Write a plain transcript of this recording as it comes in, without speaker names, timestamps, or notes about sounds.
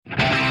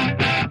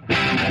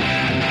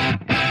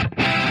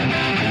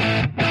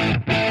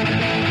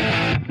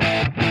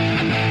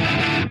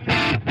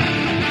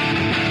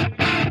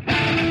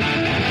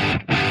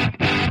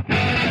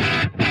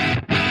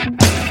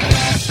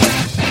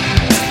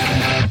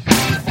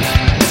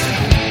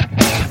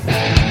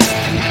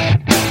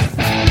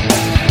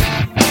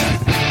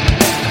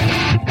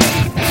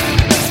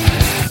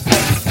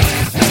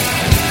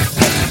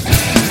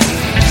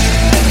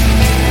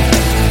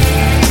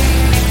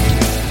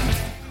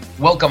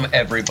Welcome,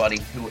 everybody,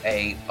 to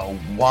a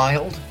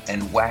wild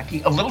and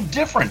wacky, a little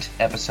different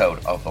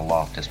episode of the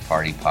Loftus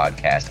Party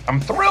podcast.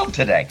 I'm thrilled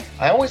today.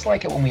 I always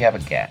like it when we have a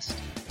guest.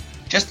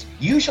 Just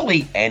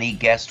usually any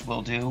guest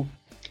will do.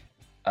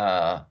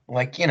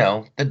 Like, you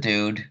know, the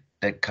dude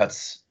that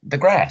cuts the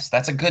grass.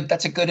 That's a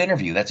good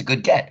interview. That's a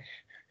good get.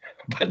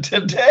 But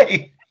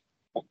today,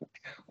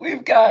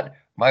 we've got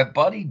my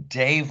buddy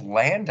Dave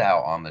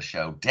Landau on the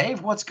show.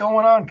 Dave, what's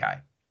going on,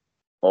 guy?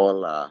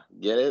 Hola.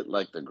 Get it?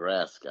 Like the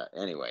grass guy.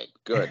 Anyway,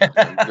 good.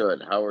 I'm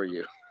good. How are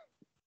you?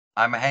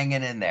 I'm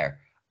hanging in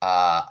there.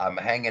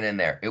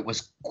 It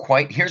was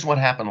here's what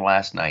happened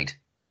last night,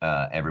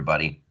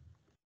 everybody.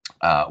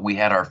 We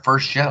had our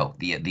first show,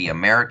 the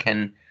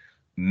American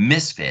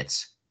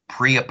Misfits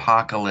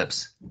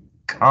pre-apocalypse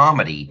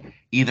comedy,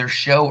 either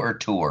show or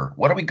tour.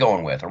 What are we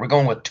going with? Are we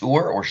going with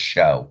tour or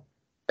show?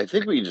 I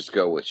think we just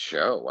go with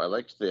show. I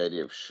liked the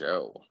idea of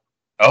show.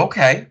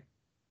 Okay.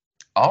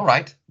 All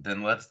right,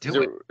 then let's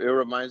do it. It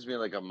reminds me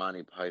of like a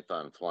Monty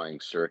Python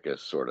flying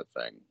circus sort of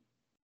thing.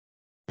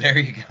 There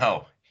you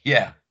go.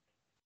 Yeah,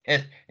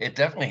 it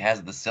definitely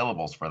has the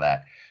syllables for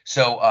that.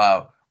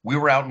 So we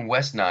were out in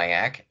West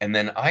Nyack, and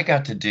then I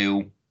got to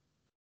do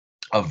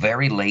a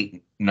very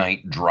late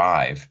night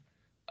drive.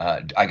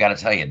 I got to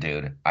tell you,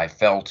 dude, I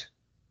felt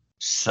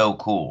so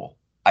cool.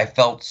 I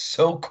felt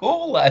so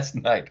cool last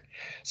night.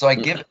 So I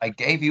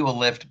gave you a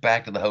lift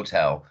back to the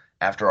hotel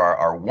after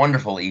our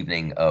wonderful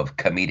evening of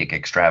comedic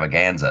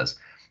extravaganzas.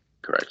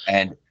 Correct.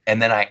 And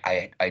then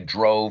I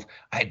drove.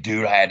 I had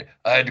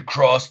to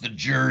cross the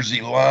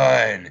Jersey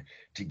line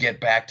to get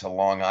back to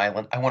Long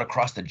Island. I went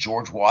across the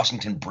George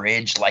Washington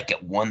Bridge like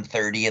at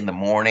 1:30 in the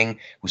morning.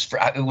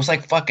 It was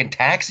like fucking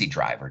Taxi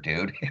Driver,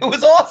 dude. It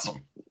was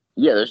awesome.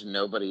 Yeah, there's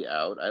nobody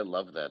out. I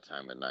love that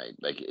time of night.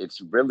 Like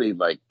it's really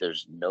like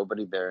there's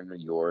nobody there in New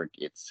York.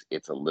 It's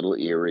a little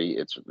eerie.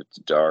 It's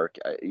dark.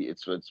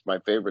 It's my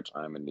favorite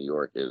time in New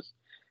York is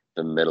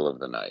the middle of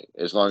the night,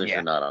 as long as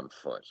you're not on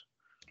foot.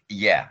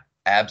 Yeah,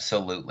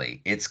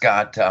 absolutely. It's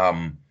got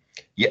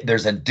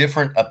there's a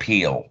different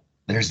appeal.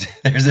 There's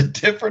a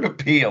different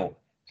appeal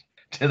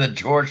to the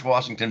George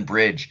Washington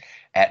Bridge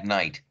at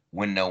night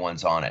when no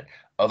one's on it.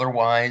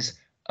 Otherwise,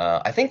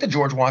 I think the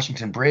George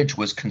Washington Bridge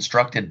was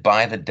constructed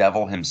by the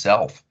devil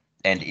himself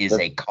and is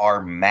a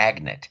car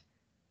magnet.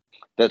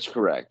 That's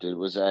correct. It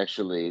was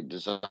actually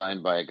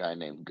designed by a guy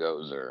named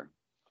Gozer.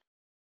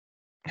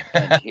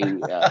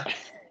 And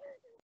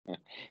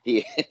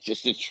he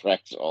just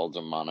attracts all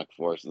demonic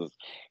forces.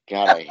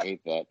 God, I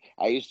hate that.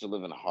 I used to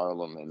live in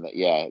Harlem, and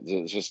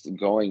just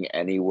going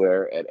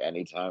anywhere at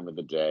any time of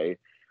the day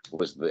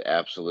was the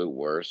absolute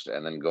worst.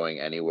 And then going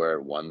anywhere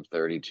at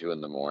 1:32 in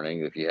the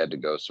morning, if you had to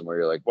go somewhere,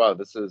 you're like, wow,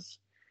 this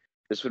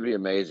would be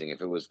amazing if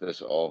it was this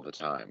all the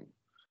time.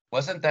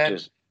 Wasn't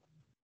that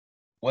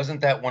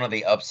one of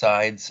the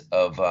upsides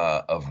of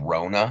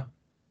Rona?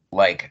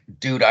 Like,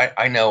 dude,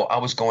 I know I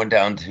was going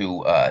down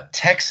to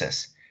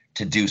Texas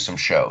to do some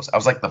shows. I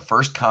was like the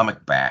first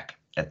comic back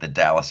at the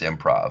Dallas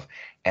Improv,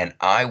 and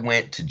I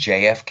went to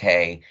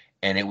JFK,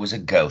 and it was a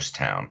ghost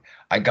town.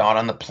 I got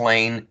on the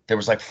plane. There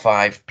was like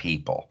 5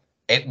 people.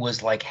 It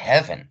was like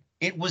heaven.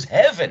 It was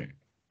heaven.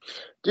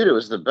 Dude, it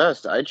was the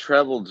best. I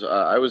traveled.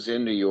 I was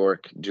in New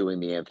York doing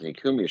the Anthony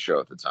Cumia show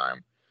at the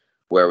time,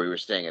 where we were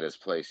staying at his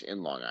place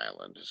in Long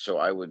Island. So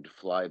I would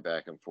fly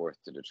back and forth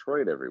to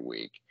Detroit every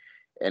week,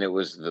 and it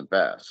was the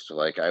best.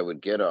 Like I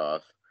would get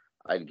off,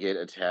 I'd get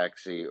a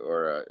taxi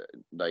or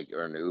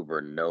an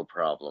Uber, no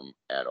problem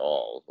at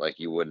all. Like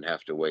you wouldn't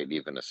have to wait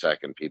even a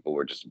second. People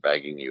were just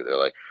begging you. They're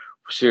like,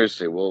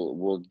 seriously, we'll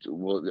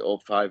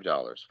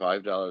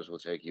 $5 will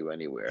take you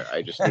anywhere.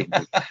 I just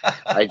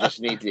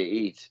need to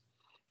eat.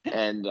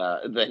 And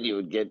then you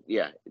would get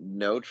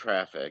no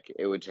traffic.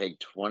 It would take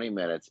 20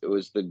 minutes. It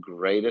was the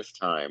greatest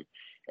time,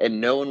 and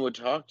no one would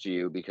talk to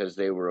you because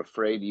they were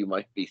afraid you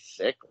might be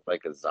sick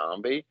like a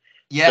zombie.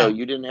 So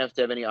you didn't have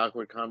to have any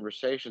awkward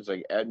conversations.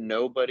 Like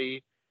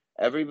everybody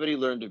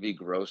learned to be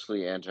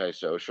grossly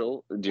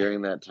antisocial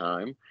during that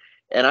time.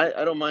 And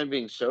I don't mind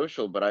being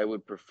social, but I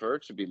would prefer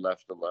to be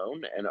left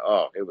alone. And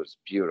it was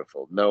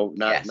beautiful. No,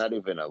 not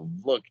even a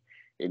look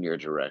in your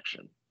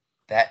direction.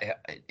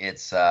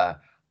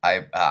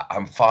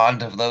 I'm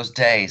fond of those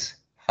days.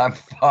 I'm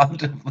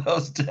fond of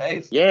those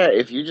days. Yeah,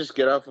 if you just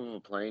get off of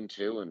a plane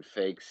too and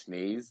fake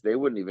sneeze, they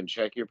wouldn't even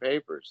check your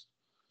papers.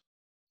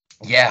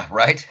 Yeah,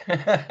 right?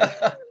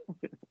 They're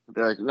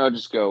like, no,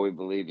 just go. We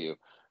believe you.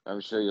 I'm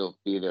sure you'll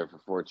be there for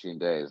 14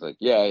 days. Like,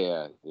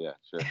 yeah,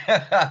 sure.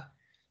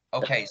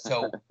 Okay,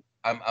 so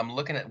I'm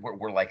looking at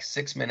we're like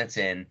 6 minutes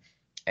in,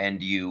 and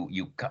you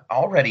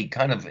already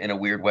kind of in a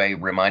weird way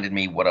reminded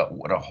me what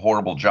a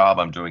horrible job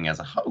I'm doing as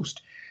a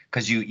host,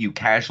 because you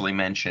casually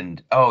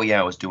mentioned, oh yeah,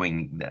 I was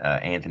doing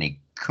Anthony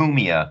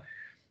Cumia.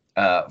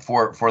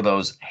 For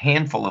those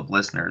handful of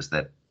listeners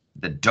that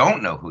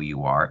don't know who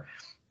you are,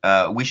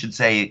 we should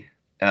say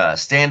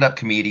stand-up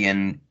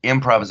comedian,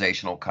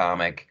 improvisational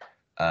comic,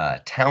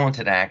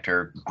 talented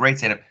actor, great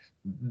stand-up.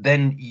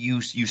 Then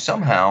you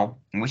somehow,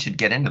 and we should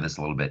get into this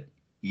a little bit,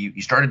 you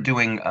started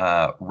doing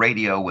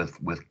radio with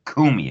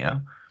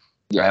Cumia.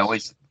 Yes. I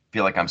always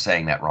feel like I'm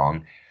saying that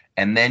wrong.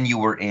 And then you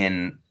were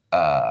in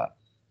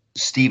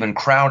Steven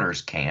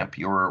Crowder's camp.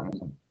 You were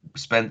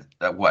spent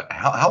what?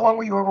 How long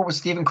were you over with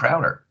Steven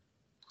Crowder?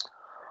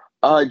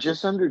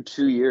 Just under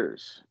 2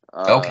 years.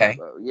 Okay.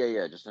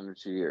 Yeah, just under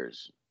 2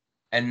 years.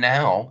 And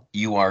now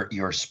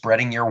you're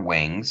spreading your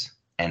wings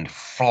and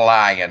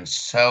flying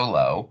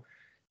solo.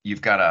 You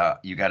got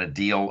a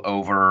deal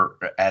over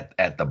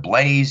at the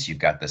Blaze. You've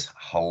got this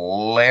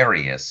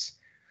hilarious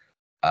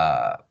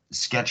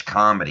sketch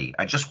comedy.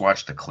 I just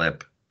watched the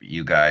clip,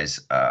 you guys.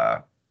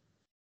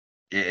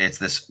 It's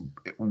this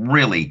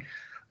really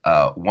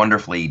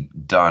wonderfully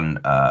done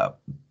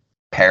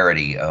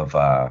parody of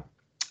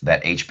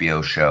that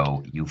HBO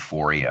show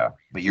Euphoria.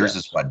 But yours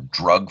is Yes. what?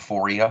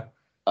 Drugphoria?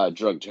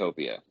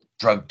 Drugtopia.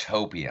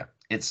 Drugtopia.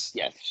 Yes.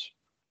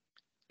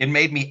 It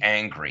made me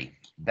angry.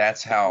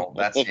 That's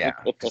yeah.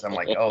 Because I'm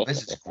like, oh,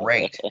 this is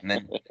great.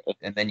 And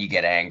then you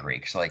get angry.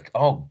 Because like,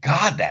 oh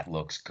God, that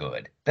looks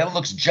good. That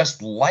looks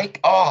just like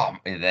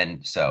and then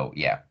so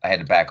yeah, I had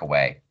to back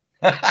away.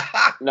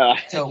 No,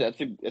 So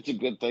that's a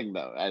good thing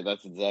though.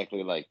 That's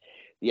exactly like,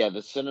 yeah, the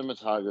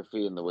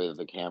cinematography and the way that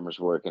the cameras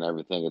work and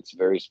everything. It's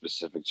very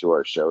specific to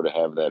our show to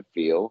have that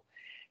feel,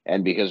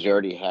 and because we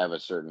already have a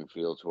certain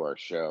feel to our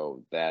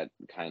show, that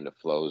kind of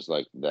flows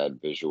like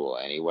that visual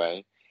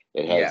anyway.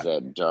 It has yeah,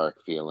 that dark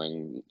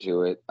feeling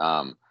to it.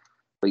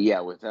 But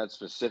yeah, with that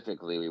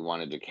specifically, we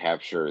wanted to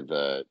capture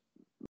the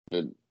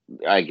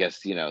I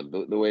guess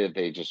the way that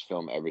they just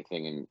film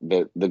everything and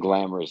the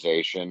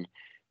glamorization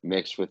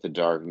mixed with the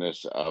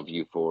darkness of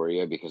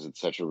Euphoria because it's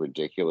such a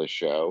ridiculous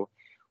show.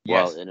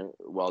 yes,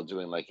 While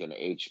doing like an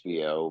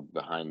HBO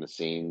behind the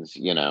scenes,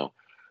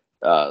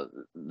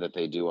 that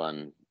they do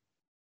on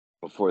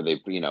before they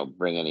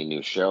bring any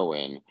new show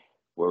in,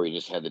 where we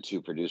just had the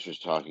two producers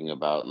talking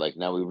about like,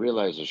 now we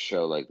realize a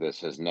show like this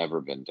has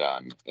never been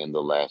done in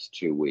the last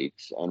 2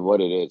 weeks, and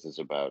what it is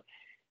about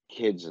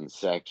kids and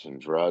sex and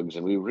drugs,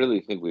 and we really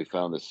think we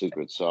found the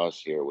secret sauce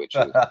here, which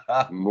is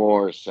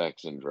more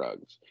sex and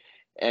drugs.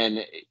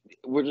 And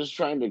we're just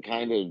trying to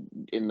kind of,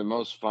 in the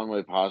most fun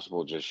way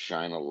possible, just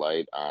shine a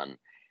light on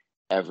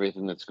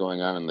everything that's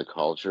going on in the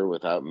culture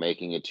without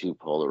making it too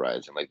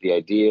polarizing. Like the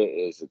idea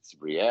is it's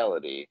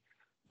reality,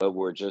 but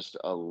we're just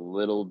a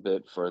little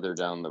bit further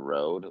down the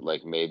road,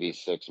 like maybe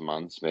 6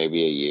 months,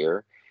 maybe a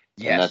year.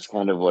 And that's yes.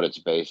 kind of what it's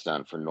based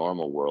on for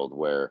normal world,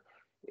 where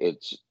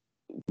it's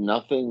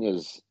nothing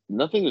is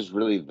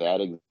really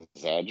that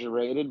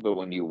exaggerated, but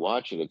when you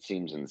watch it, it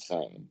seems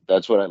insane.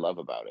 That's what I love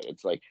about it.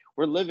 It's like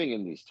we're living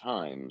in these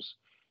times,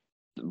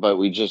 but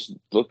we just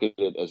look at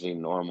it as a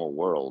normal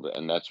world,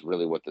 and that's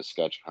really what the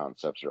sketch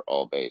concepts are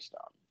all based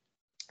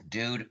on.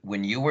 Dude,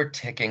 when you were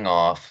ticking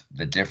off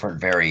the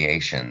different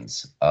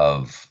variations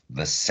of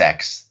the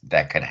sex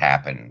that could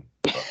happen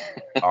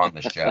on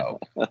the show,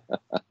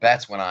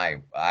 that's when I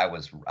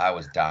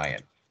was dying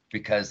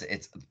because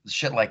it's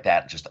shit like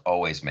that just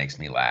always makes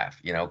me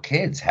laugh.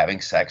 Kids having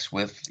sex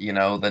with,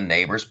 the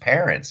neighbor's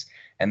parents,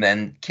 and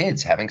then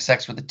kids having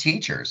sex with the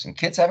teachers, and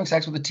kids having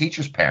sex with the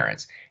teachers'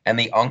 parents, and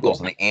the Yeah, uncles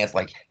and the aunts.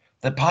 Like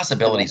the and then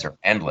possibilities are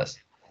endless.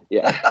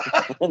 yeah,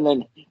 and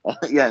then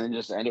yeah, and then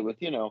just end it with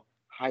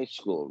high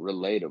school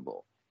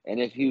relatable. And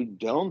if you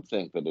don't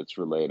think that it's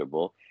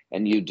relatable,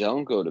 and you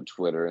don't go to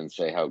Twitter and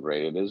say how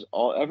great it is,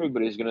 all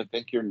everybody's going to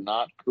think you're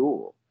not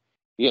cool.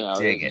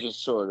 Dig It's it.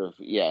 just sort of,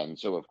 yeah. And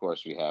so of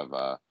course we have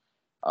a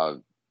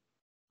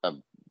a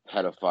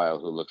pedophile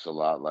who looks a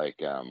lot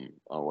like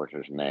oh, what's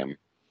his name,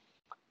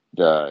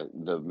 the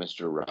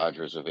Mr.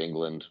 Rogers of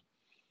England,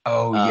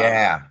 Oh um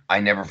yeah, I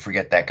never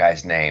forget that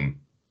guy's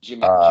name.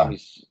 Jimmy Uh, Jimmy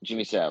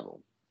Jimmy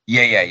Savile.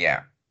 yeah, yeah,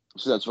 yeah.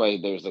 So that's why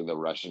there's like the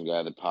Russian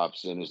guy that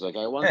pops in who's like,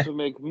 I want to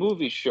make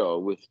movie show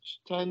with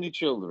tiny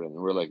children, and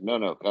we're like, no,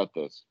 no, cut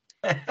this.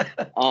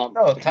 No,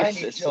 It's,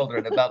 tiny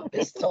children about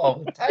this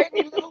tall with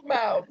tiny little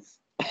mouths.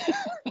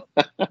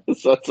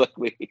 so it's like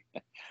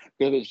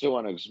because they still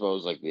want to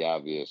expose like the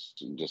obvious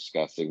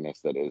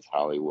disgustingness that is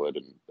Hollywood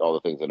and all the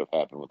things that have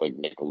happened with like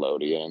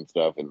Nickelodeon and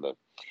stuff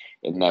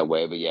in that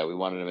way. But yeah, we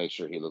wanted to make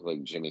sure he looked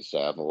like Jimmy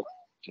Savile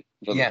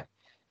for Yeah,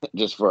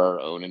 just for our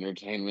own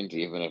entertainment,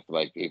 even if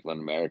like people in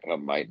America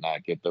might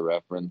not get the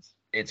reference.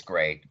 it's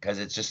great because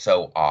it's just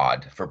so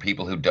odd for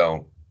people who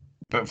don't.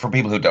 But for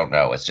people who don't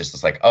know,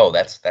 it's like, oh,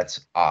 that's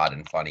odd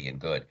and funny and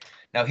good.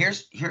 Now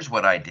here's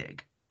what I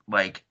dig.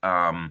 Like,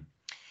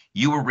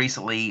 you were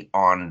recently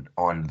on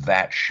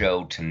that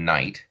show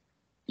tonight,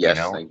 Yes,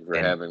 thank you for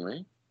and having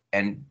me.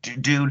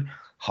 dude,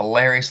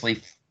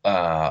 hilariously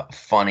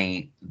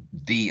funny.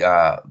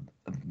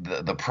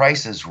 The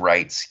Price is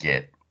Right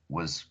skit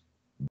was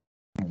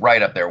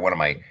right up there. One of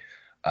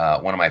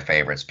my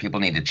favorites. People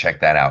need to check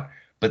that out.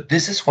 But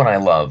this is what I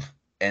love,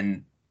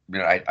 and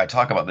I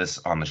talk about this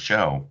on the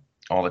show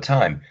all the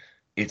time.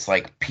 It's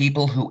like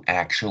people who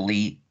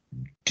actually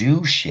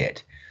do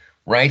shit,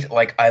 right?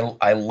 Like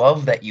I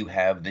love that you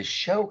have this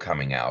show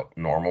coming out,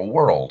 Normal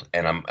World,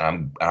 and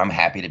I'm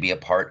happy to be a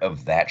part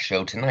of that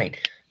show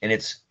tonight. And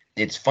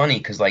it's funny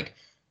because like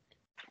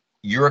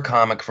you're a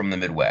comic from the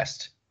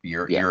Midwest.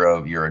 Yeah.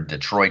 You're a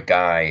Detroit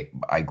guy.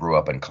 I grew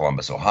up in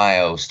Columbus,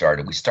 Ohio.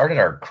 We started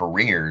our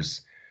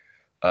careers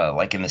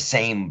like in the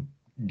same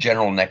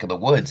general neck of the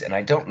woods, and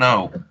I don't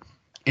know.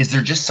 Is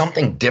there just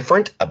something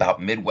different about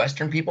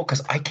Midwestern people?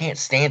 Because I can't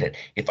stand it.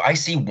 If I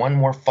see one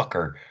more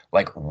fucker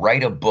like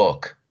write a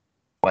book,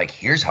 like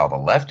here's how the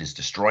left is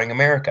destroying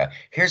America.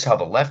 Here's how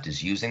the left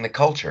is using the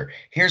culture.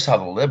 Here's how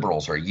the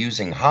liberals are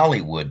using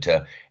Hollywood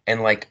to,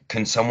 and like,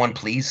 can someone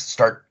please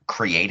start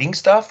creating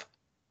stuff?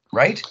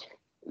 Right?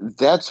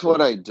 That's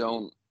what I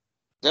don't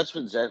that's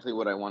exactly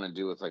what I want to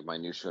do with like my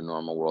new show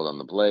Normal World on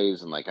the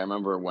Blaze. And like I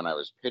remember when I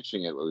was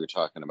pitching it, we were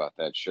talking about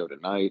that show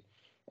tonight.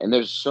 And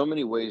there's so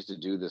many ways to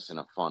do this in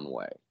a fun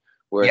way.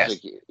 Where Yes.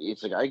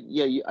 it's like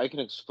I can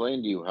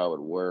explain to you how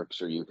it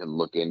works, or you can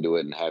look into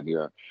it and have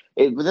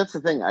but that's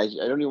the thing. I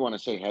don't even want to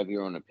say have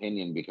your own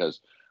opinion, because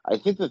I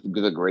think that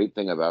the great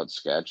thing about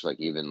sketch, like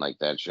even like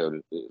that show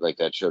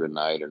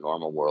tonight or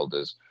Normal World,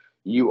 is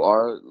you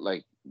are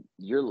like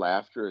your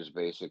laughter is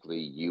basically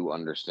you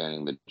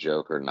understanding the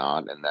joke or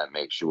not, and that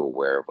makes you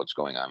aware of what's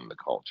going on in the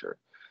culture.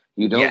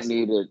 You don't Yes.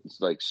 need it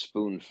like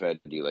spoon fed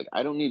to you. Like,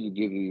 I don't need to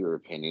give you your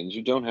opinions.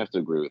 You don't have to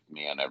agree with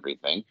me on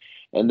everything.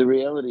 And the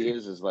reality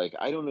is like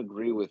I don't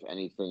agree with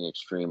anything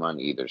extreme on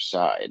either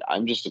side.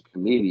 I'm just a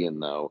comedian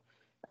though,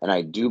 and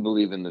I do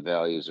believe in the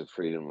values of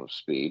freedom of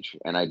speech.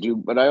 And I do,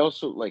 but I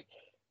also like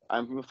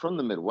I'm from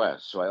the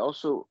Midwest, so I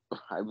also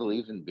I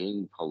believe in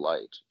being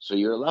polite. So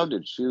you're allowed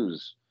to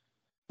choose,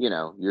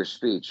 your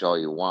speech all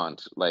you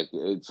want. Like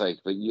it's like,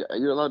 but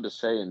you're allowed to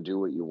say and do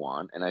what you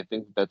want, and I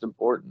think that's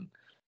important.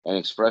 And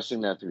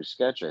expressing that through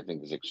sketch, I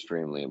think, is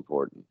extremely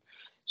important.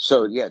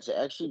 So yeah, to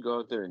actually go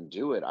out there and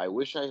do it, I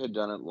wish I had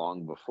done it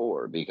long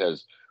before,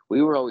 because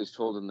we were always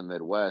told in the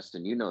Midwest,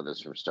 and you know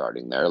this from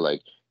starting there,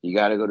 like you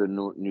got to go to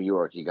New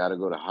York, you got to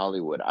go to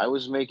Hollywood. I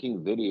was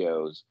making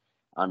videos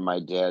on my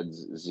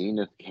dad's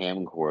Zenith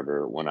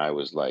camcorder when I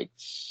was like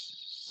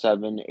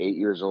 7, 8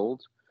 years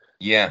old.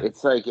 Yeah.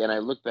 It's like, and I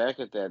look back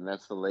at that, and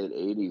that's the late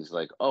 80s.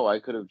 Like, oh, I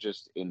could have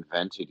just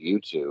invented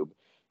YouTube.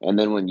 And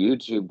then when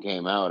YouTube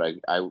came out,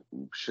 I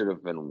should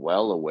have been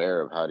well aware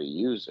of how to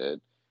use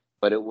it,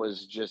 but it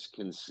was just,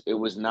 it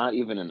was not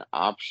even an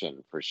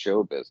option for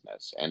show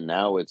business. And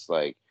now it's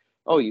like,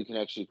 oh, you can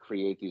actually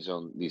create these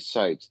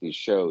sites, these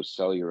shows,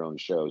 sell your own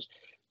shows,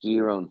 do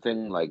your own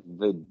thing. Like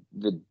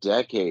the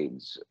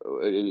decades,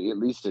 at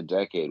least a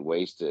decade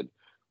wasted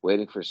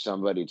waiting for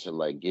somebody to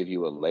like give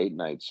you a late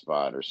night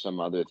spot or some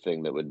other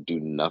thing that would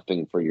do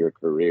nothing for your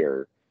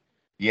career.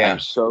 Yeah.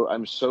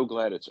 I'm so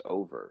glad it's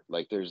over.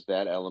 Like there's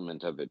that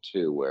element of it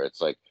too, where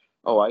it's like,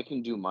 oh, I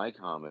can do my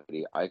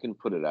comedy, I can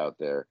put it out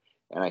there,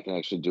 and I can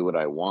actually do what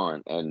I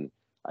want. And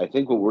I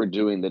think what we're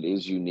doing that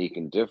is unique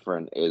and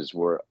different is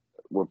we're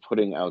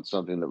putting out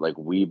something that like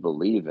we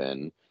believe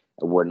in,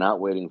 and we're not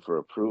waiting for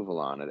approval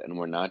on it, and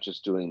we're not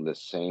just doing the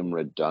same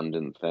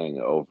redundant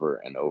thing over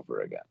and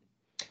over again.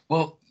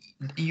 Well,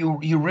 you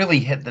really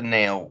hit the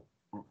nail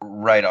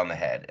right on the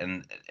head,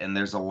 and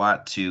there's a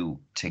lot to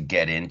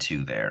get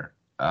into there.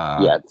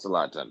 Yeah, it's a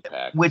lot to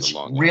unpack. It's a Which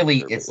long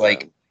really, answer, but it's yeah.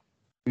 like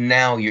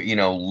now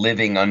you're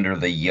living under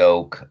the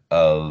yoke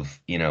of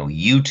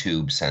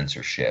YouTube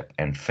censorship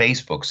and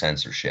Facebook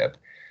censorship.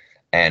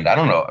 And I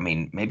don't know, I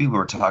mean, maybe we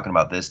were talking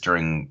about this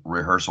during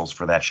rehearsals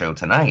for that show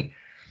tonight,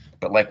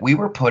 but like we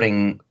were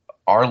putting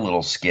our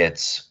little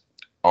skits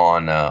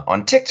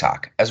on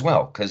TikTok as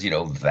well, because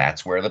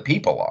that's where the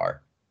people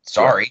are. Yeah.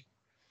 Sorry.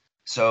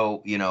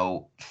 So,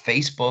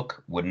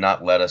 Facebook would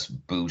not let us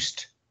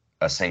boost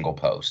a single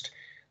post.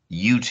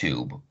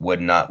 YouTube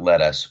would not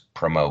let us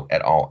promote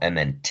at all. And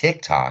then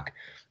TikTok,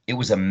 it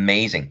was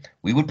amazing.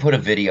 We would put a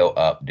video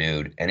up,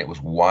 dude, and it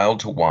was wild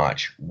to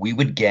watch. We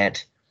would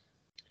get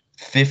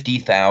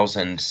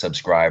 50,000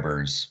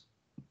 subscribers,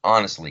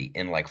 honestly,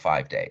 in like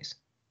 5 days.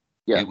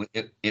 Yeah.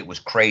 It was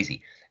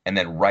crazy. And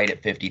then right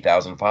at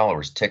 50,000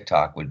 followers,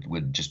 TikTok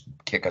would just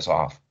kick us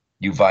off.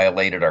 You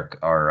violated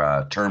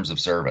our terms of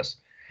service.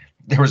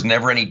 There was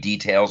never any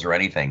details or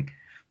anything.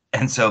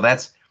 And so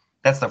that's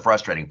the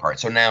frustrating part.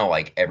 So now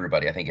like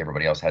everybody, I think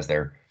everybody else has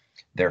their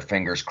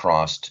fingers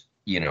crossed,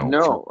 for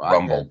No,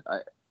 Rumble.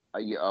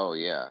 oh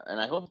yeah.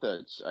 And I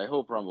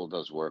hope Rumble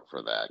does work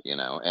for that,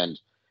 and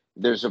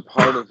there's a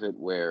part of it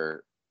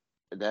where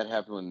that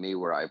happened with me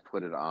where I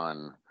put it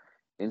on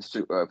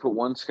I put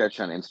one sketch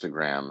on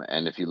Instagram,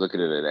 and if you look at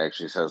it, it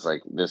actually says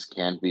like this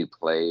can't be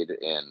played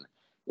in,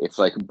 it's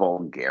like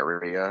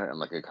Bulgaria and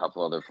like a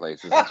couple other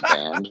places it's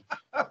banned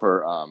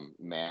for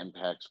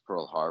Manpac's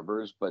Pearl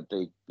Harbors, but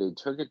they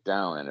took it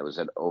down, and it was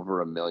at over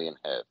 1 million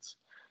hits.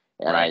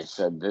 And I Right.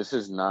 said, this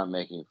is not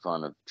making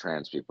fun of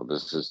trans people.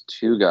 This is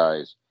two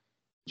guys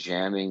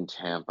jamming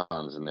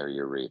tampons in their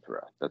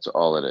urethra. That's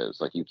all it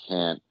is. Like, you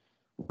can't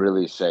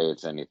really say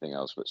it's anything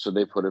else. But so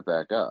they put it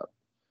back up.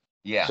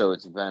 Yeah. So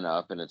it's been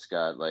up, and it's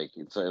like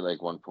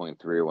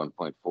 1.3 or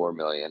 1.4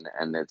 million.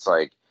 And it's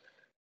like,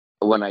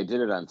 when I did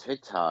it on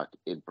TikTok,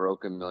 it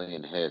broke 1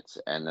 million hits,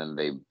 and then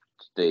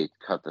they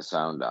cut the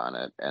sound on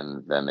it,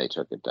 and then they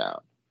took it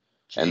down.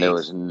 And there Jeez.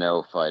 was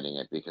no fighting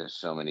it because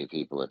so many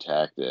people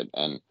attacked it.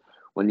 And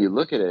when you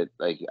look at it,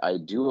 like I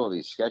do all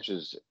these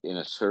sketches in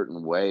a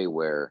certain way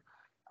where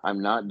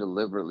I'm not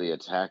deliberately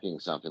attacking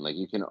something. Like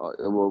you can,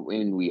 well,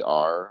 and we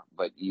are,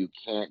 but you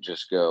can't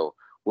just go,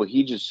 well,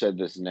 he just said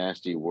this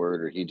nasty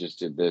word or he just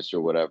did this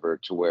or whatever,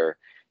 to where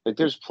like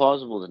there's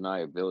plausible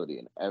deniability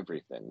in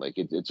everything. Like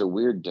it's a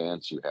weird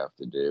dance you have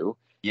to do,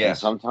 and Yeah.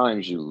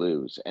 sometimes you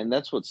lose, and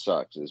that's what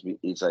sucks. Is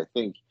I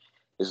think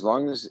as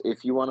long as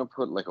if you want to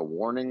put like a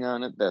warning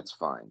on it, that's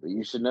fine, but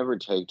you should never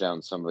take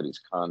down somebody's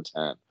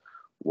content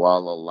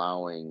while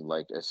allowing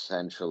like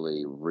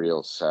essentially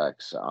real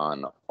sex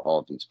on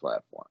all these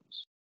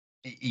platforms.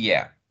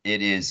 Yeah,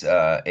 it is.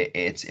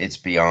 It's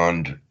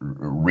beyond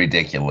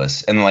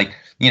ridiculous. And like,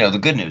 the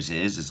good news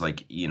is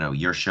like,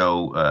 your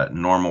show,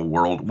 Normal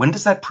World. When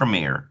does that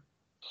premiere?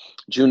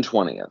 June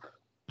 20th.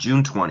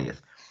 June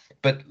 20th.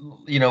 But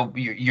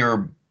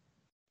you're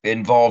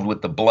involved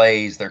with the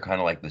Blaze. They're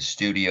kind of like the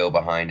studio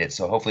behind it.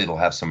 So hopefully it'll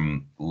have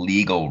some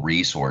legal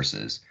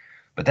resources.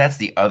 But that's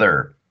the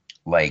other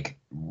like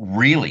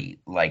really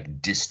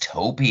like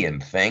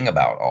dystopian thing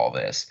about all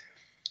this.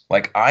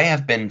 Like I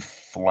have been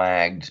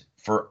flagged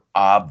for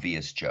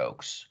obvious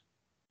jokes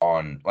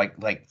on like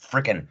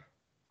freaking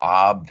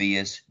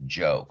obvious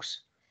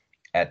jokes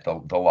at the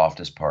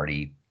Loftus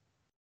Party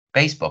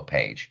Facebook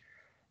page.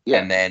 Yeah.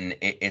 And then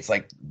it's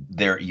like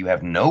there you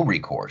have no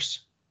recourse.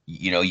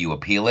 You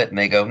appeal it and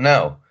they go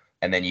no.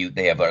 And then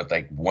they have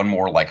like one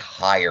more like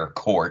higher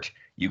court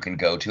you can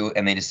go to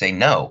and they just say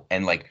no.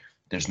 And like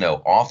there's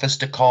no office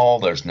to call,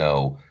 there's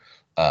no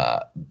uh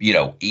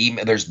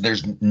email,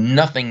 there's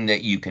nothing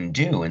that you can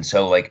do. And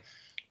so like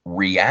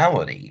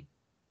reality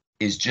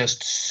is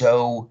just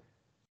so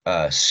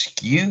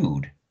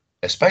skewed,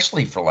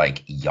 especially for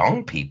like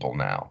young people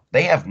now.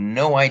 They have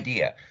no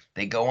idea.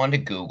 They go onto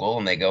Google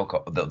and they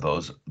go,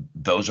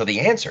 those are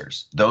the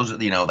answers. Those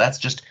are, that's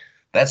just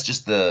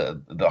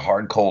the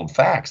hard cold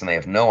facts, and they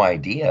have no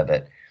idea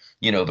that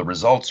the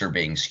results are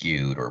being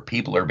skewed or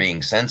people are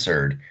being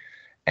censored,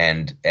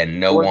 and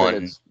no Or that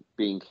one. it's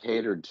being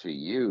catered to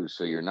you,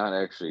 so you're not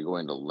actually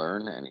going to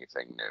learn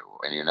anything new,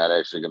 and you're not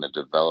actually going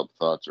to develop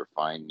thoughts or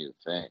find new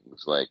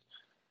things. Like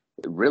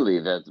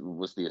really, that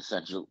was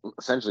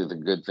essentially the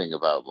good thing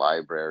about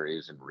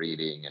libraries and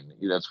reading, and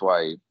that's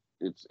why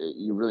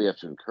you really have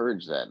to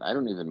encourage that. And I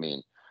don't even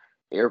mean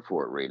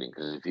airport reading,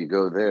 because if you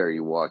go there,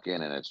 you walk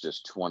in and it's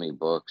just 20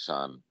 books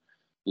on,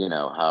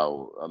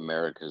 how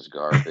America's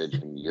garbage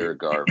and you're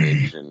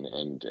garbage,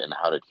 and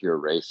how to cure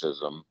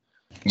racism.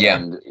 Yeah,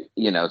 And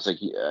it's like,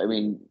 I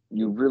mean,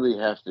 you really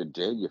have to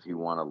dig if you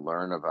want to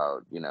learn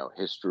about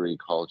history,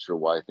 culture,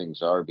 why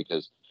things are,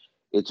 because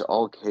it's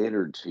all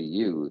catered to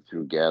you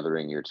through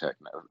gathering your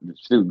techno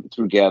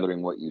through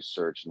gathering what you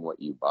search and what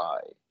you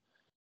buy.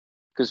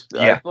 Because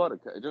yeah. don't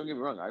get me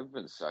wrong, I've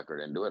been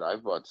suckered into it.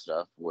 I've bought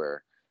stuff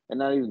where, and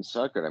not even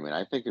suckered. I mean,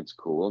 I think it's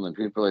cool. And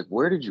then people are like,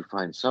 where did you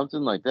find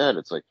something like that?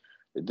 It's like,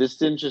 this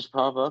didn't just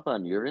pop up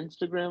on your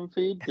Instagram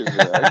feed? Because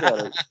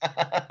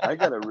I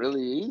got it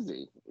really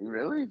easy.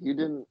 Really? You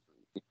didn't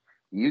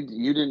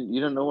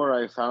know where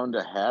I found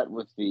a hat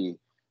with the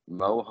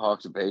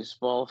Mohawks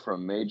baseball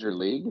from Major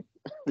League?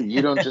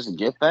 You don't just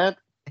get that?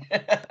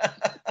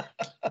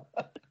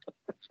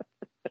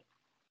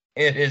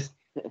 It is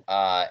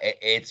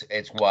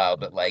it's wild,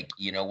 but like,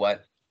 you know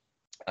what?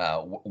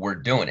 We're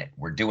doing it.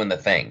 We're doing the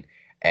thing.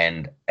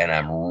 And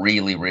I'm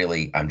really,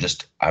 really, I'm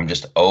just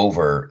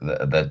over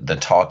the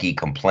talky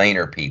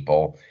complainer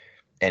people.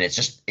 And it's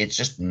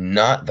just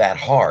not that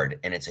hard.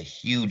 And it's a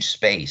huge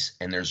space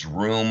and there's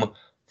room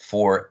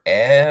for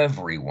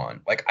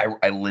everyone. Like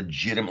I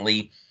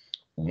legitimately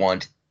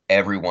want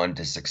everyone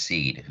to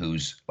succeed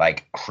who's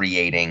like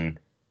creating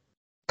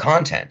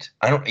content.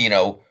 I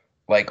don't,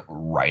 like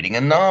writing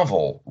a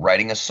novel,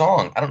 writing a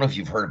song. I don't know if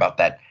you've heard about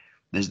that.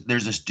 There's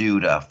this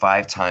dude,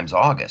 5 times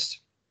August,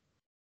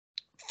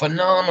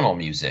 phenomenal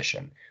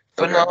musician,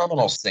 Okay.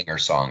 phenomenal singer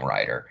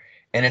songwriter,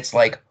 and it's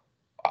like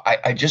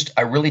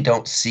I really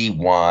don't see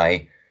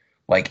why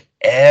like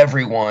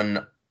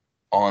everyone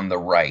on the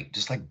right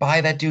just like buy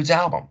that dude's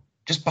album,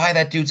 just buy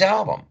that dude's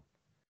album,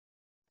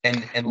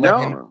 and let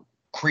him No.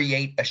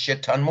 create a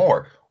shit ton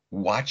more.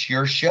 Watch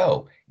your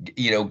show,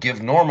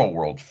 give Normal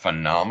World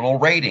phenomenal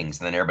ratings.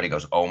 And then everybody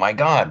goes, oh my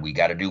God, we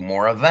got to do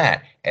more of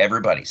that.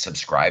 Everybody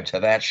subscribe to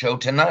that show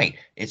tonight.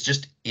 It's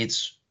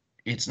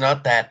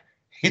not that,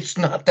 it's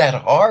not that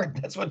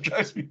hard. That's what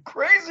drives me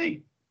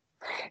crazy.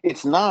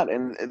 It's not,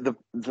 and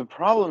the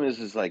problem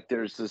is like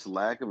there's this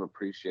lack of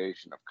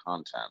appreciation of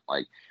content.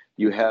 Like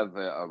you have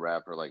a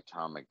rapper like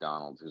Tom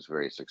McDonald who's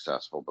very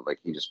successful, but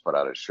like he just put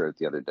out a shirt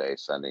the other day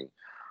sending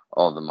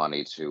all the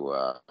money to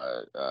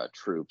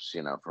troops,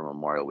 for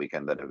Memorial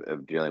Weekend that are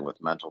dealing with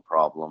mental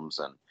problems.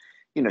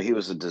 And he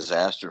was a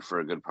disaster for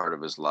a good part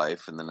of his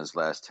life, and then his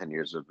last 10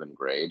 years have been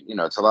great.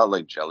 It's a lot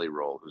like Jelly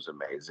Roll, who's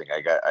amazing.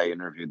 I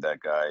interviewed that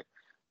guy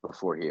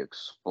before he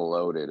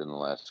exploded in the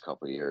last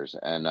couple of years,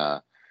 and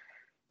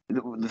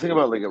the thing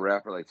about like a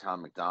rapper like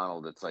Tom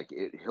McDonald, it's like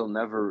he'll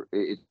never.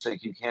 It's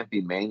like you can't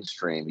be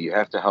mainstream. You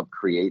have to help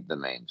create the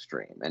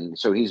mainstream, and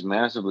so he's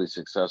massively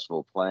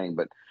successful playing.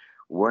 But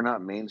we're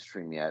not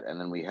mainstream yet. And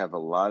then we have a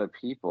lot of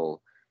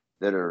people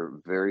that are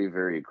very,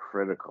 very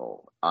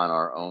critical on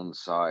our own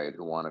side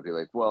who want to be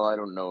like, well, I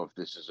don't know if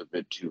this is a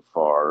bit too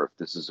far, or if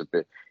this is a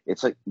bit,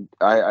 it's like,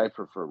 I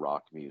prefer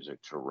rock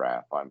music to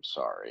rap. I'm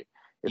sorry.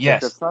 It's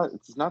like, Yes.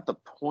 it's not the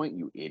point,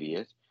 you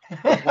idiot.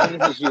 The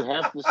point is you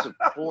have to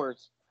support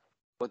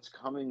what's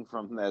coming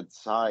from that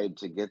side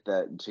to get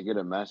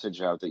a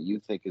message out that you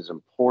think is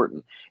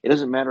important. It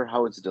doesn't matter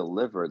how it's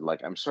delivered.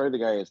 Like, I'm sorry the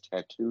guy has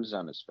tattoos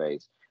on his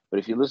face, but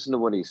if you listen to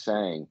what he's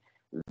saying,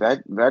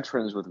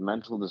 veterans with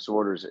mental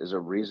disorders is a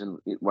reason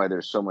why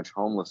there's so much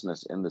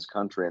homelessness in this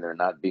country and they're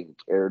not being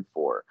cared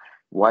for.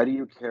 Why do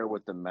you care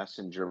what the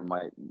messenger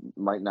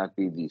might not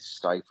be the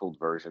stifled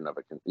version of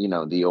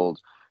the old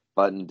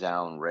button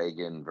down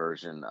Reagan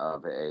version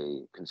of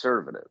a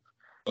conservative,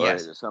 or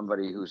Yes.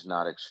 somebody who's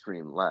not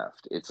extreme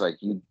left? It's like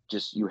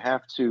you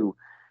have to.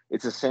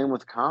 It's the same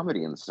with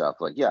comedy and stuff.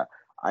 Like, yeah,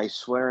 I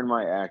swear in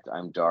my act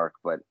I'm dark,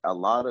 but a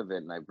lot of it,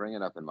 and I bring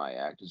it up in my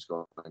act, is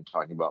going and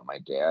talking about my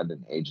dad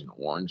and Agent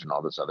Orange and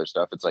all this other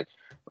stuff. It's like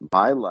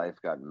my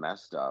life got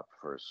messed up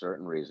for a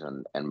certain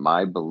reason, and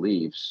my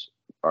beliefs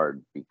are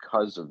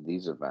because of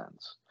these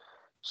events.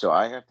 So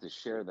I have to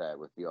share that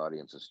with the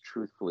audience as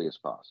truthfully as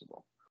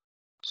possible.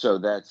 So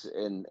that's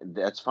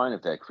fine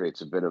if that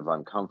creates a bit of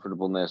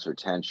uncomfortableness or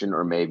tension,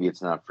 or maybe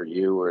it's not for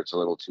you, or it's a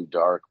little too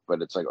dark,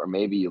 but it's like, or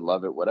maybe you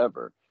love it,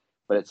 whatever.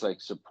 But it's like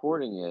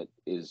supporting it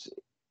is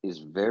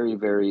very,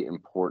 very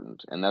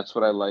important. And that's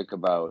what I like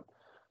about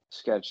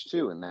Sketch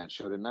 2 and that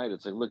show tonight.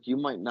 It's like, look, you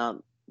might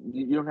not,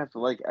 you don't have to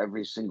like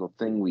every single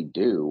thing we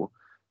do,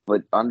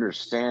 but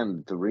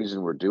understand the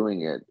reason we're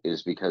doing it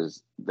is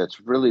because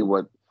that's really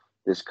what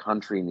this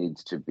country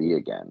needs to be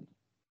again.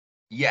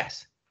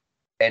 Yes.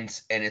 And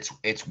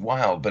it's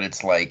wild, but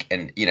it's like,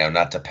 and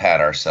not to pat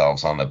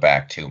ourselves on the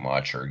back too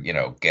much, or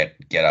get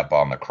up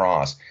on the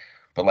cross,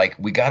 but like,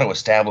 we got to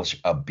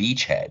establish a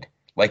beachhead.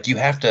 Like, you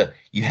have to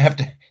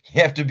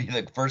be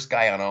the first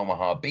guy on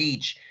Omaha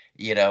Beach,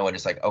 and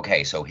it's like,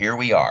 okay, so here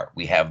we are.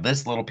 We have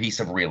this little piece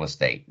of real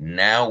estate.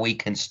 Now we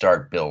can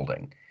start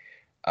building.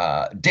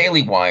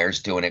 Daily Wire's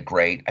doing it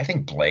great. I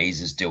think Blaze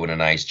is doing a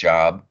nice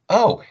job.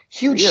 Oh,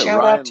 huge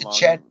shout out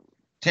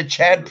to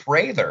Chad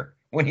Prather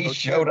when he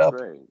showed up.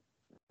 Great.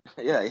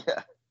 Yeah.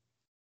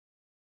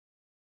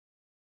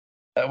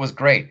 That was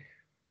great.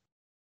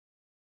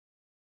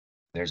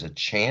 There's a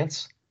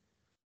chance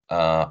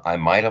I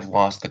might have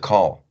lost the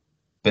call,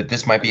 but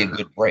this might be a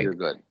good break.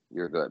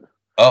 You're good.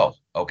 Oh,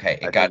 okay.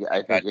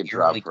 I think it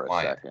dropped for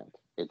a second.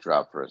 It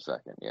dropped for a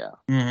second, yeah.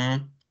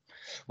 Mm-hmm.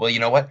 Well, you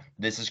know what?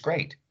 This is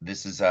great.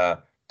 This is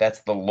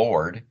that's the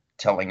Lord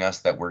telling us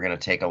that we're going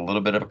to take a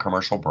little bit of a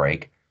commercial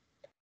break.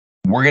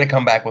 We're going to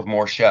come back with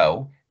more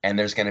show, and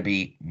there's going to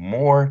be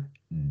more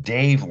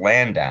Dave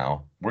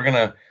Landau. We're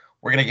gonna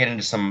get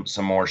into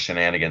some more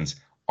shenanigans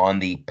on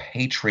the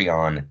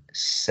Patreon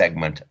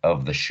segment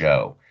of the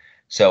show.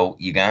 So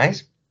you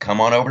guys,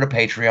 come on over to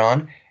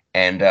Patreon,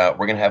 and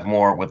we're gonna have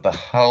more with the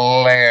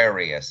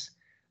hilarious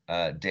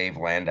Dave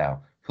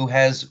Landau, who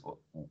has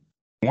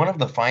one of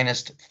the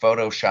finest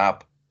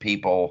Photoshop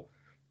people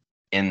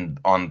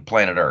on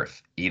planet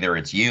Earth. Either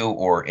it's you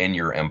or in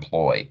your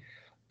employ.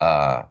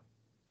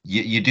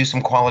 You do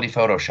some quality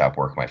Photoshop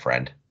work, my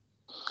friend.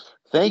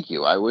 Thank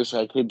you. I wish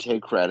I could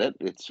take credit.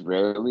 It's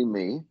rarely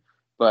me,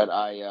 but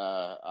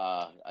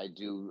I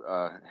do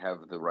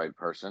have the right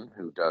person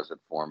who does it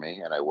for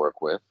me, and I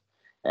work with.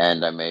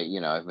 And I've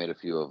made a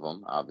few of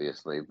them,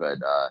 obviously, but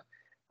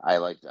I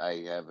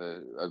have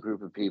a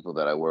group of people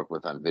that I work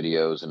with on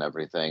videos and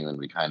everything, and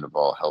we kind of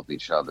all help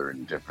each other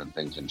in different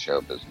things in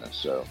show business.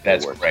 So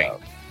that's great.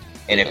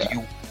 And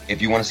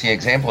if you want to see an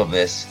example of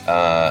this,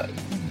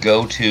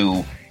 go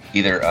to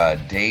either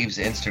Dave's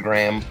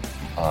Instagram.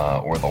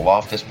 Or the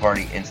Loftus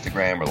Party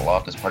Instagram, or the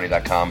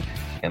loftusparty.com,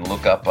 and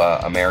look up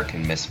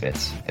American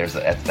Misfits.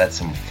 That's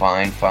some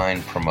fine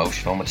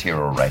promotional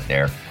material right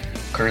there,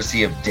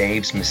 courtesy of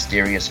Dave's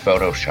mysterious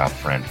Photoshop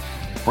friend.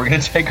 We're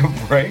going to take a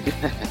break,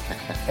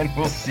 and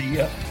we'll see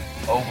you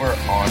over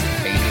on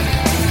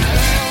Patreon.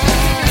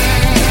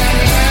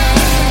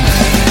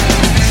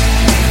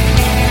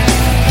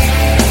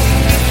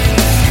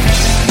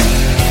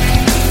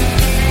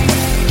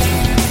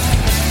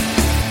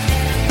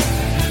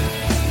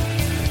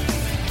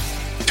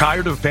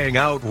 Tired of paying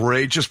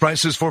outrageous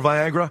prices for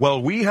Viagra?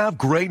 Well, we have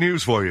great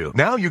news for you.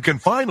 Now you can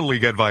finally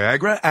get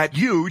Viagra at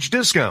huge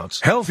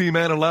discounts. Healthy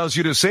Man allows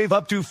you to save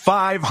up to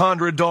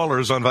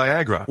 $500 on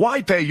Viagra.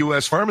 Why pay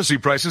U.S. pharmacy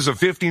prices of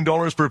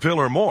 $15 per pill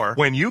or more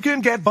when you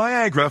can get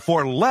Viagra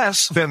for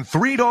less than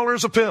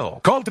 $3 a pill?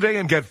 Call today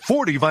and get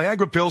 40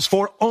 Viagra pills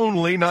for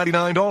only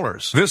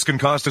 $99. This can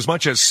cost as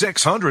much as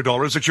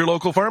 $600 at your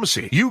local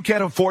pharmacy. You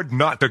can't afford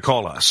not to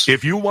call us.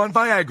 If you want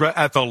Viagra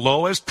at the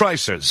lowest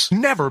prices,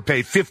 never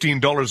pay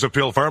 $15 $3 a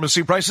pill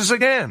pharmacy prices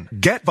again.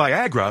 Get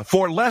Viagra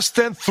for less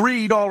than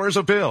 $3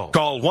 a pill.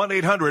 Call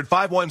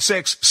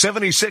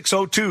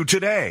 1-800-516-7602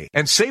 today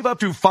and save up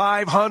to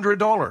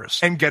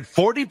 $500 and get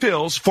 40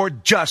 pills for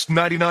just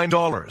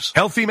 $99.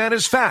 Healthy Man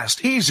is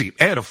fast, easy,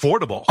 and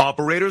affordable.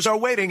 Operators are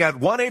waiting at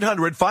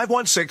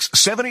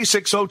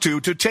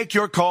 1-800-516-7602 to take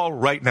your call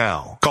right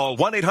now. Call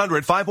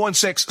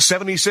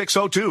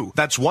 1-800-516-7602.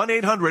 That's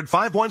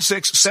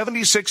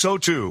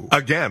 1-800-516-7602.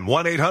 Again,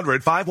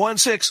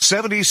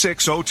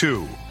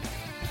 1-800-516-7602.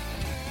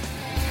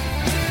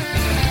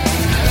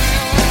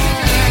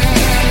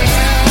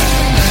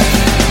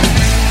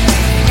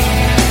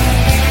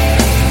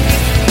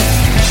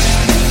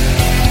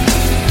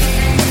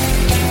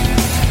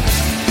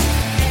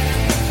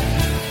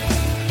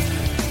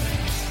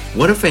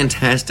 What a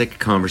fantastic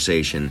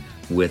conversation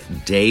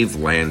with Dave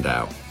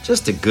Landau.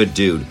 Just a good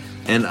dude.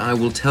 And I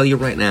will tell you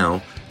right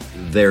now,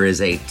 there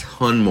is a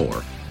ton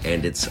more.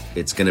 And it's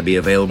going to be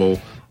available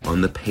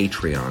on the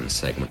Patreon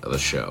segment of the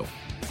show.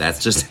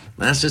 That's just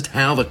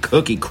how the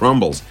cookie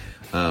crumbles.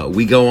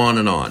 We go on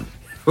and on.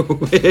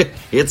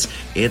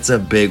 It's a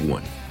big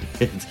one.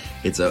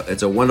 It's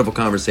a wonderful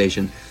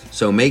conversation.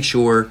 So make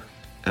sure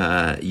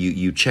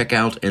you check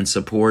out and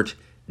support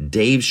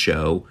Dave's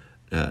show,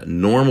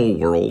 Normal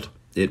World.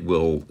 It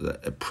will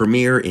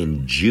premiere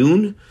in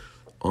June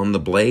on the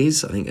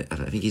Blaze. I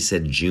think he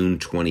said June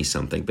 20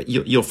 something, but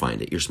you'll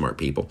find it. You're smart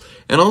people.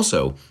 And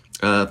also,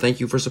 thank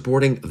you for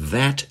supporting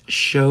that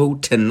show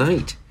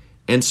tonight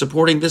and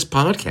supporting this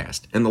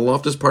podcast and the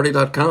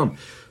loftusparty.com.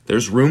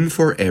 There's room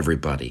for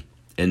everybody.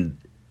 And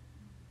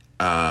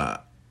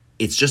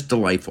it's just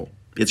delightful.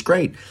 It's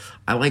great.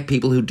 I like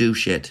people who do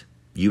shit.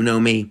 You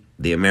know me,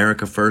 the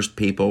America First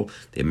people,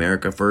 the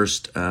America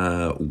First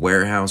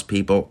warehouse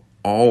people,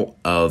 all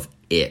of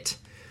it.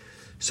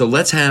 So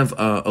let's have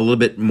a little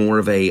bit more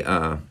of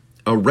a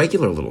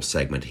regular little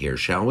segment here,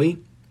 shall we?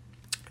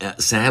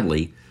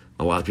 Sadly,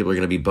 a lot of people are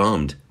going to be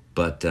bummed,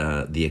 but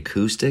the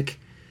acoustic,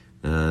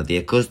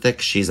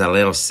 she's a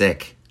little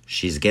sick.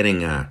 She's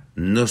getting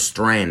no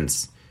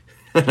strands.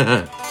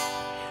 But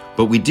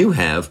we do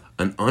have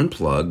an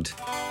unplugged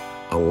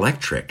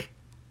electric.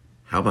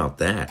 How about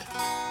that?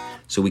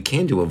 So we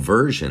can do a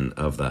version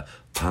of the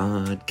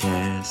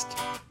podcast,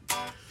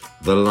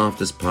 the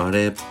Loftus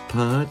Party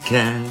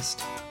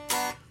podcast.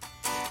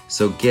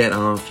 So get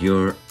off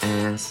your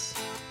ass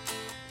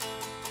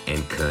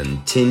and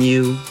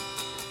continue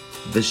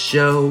the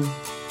show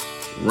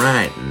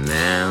right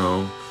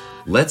now.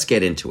 Let's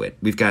get into it.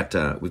 We've got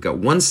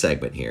one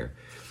segment here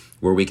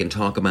where we can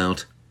talk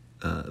about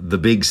the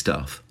big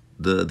stuff,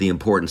 the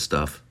important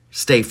stuff.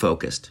 Stay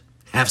focused.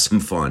 Have some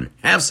fun.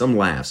 Have some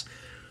laughs.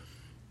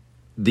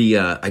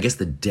 I guess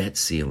the debt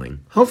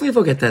ceiling. Hopefully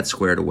they'll get that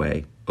squared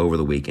away over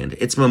the weekend.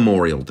 It's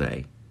Memorial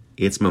Day.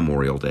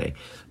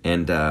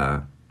 And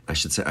I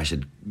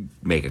should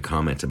make a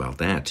comment about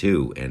that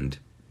too. And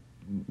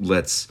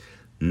let's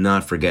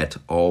not forget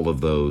all of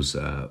those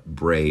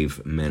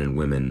brave men and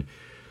women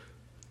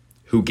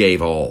who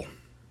gave all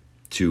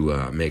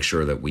to make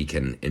sure that we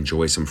can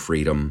enjoy some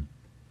freedom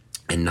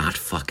and not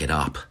fuck it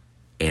up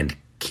and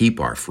keep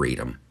our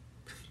freedom.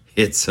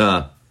 It's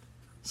so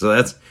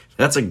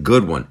that's a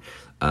good one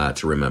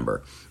to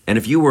remember. And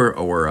if you were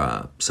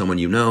or someone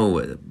you know,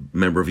 a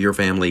member of your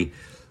family,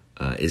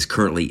 is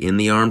currently in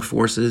the armed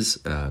forces,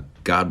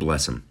 God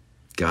bless them.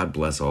 God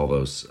bless all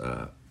those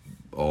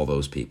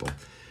people.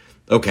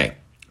 Okay,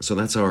 so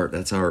that's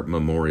our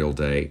Memorial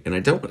Day, and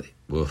I'm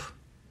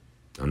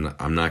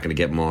not going to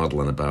get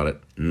maudlin about it.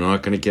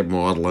 Not going to get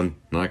maudlin.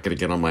 Not going to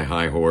get on my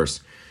high horse.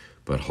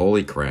 But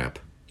holy crap,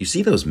 you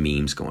see those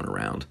memes going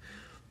around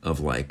of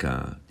like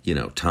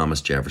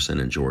Thomas Jefferson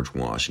and George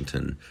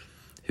Washington,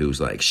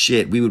 who's like,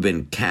 shit, we would have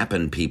been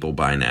capping people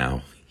by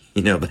now.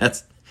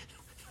 That's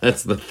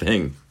the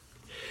thing.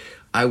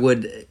 I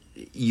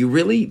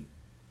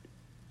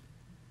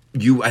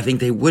think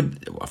they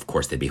would, of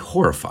course, they'd be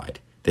horrified.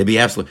 They'd be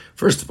absolutely,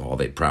 first of all,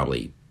 they'd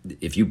probably,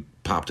 if you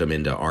popped them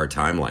into our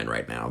timeline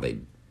right now,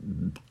 they'd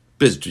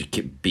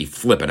be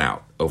flipping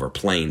out over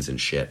planes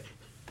and shit.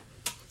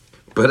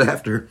 But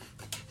after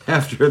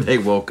they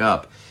woke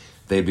up,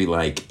 they'd be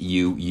like,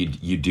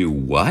 you do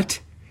what?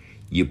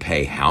 You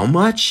pay how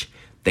much?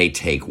 They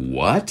take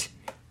what?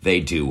 They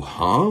do,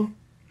 huh?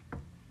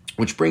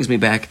 Which brings me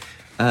back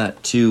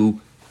to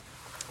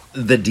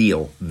the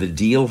deal. The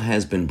deal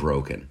has been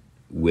broken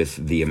with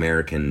the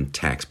American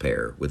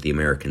taxpayer, with the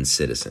American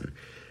citizen.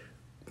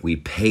 We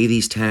pay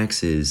these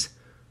taxes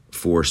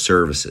for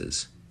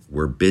services.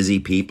 We're busy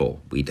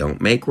people. We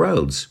don't make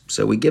roads,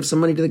 so we give some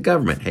money to the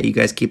government. Hey, you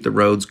guys keep the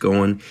roads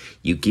going.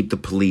 You keep the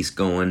police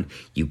going.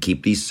 You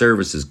keep these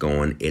services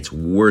going. It's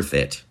worth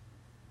it.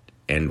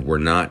 And we're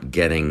not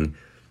getting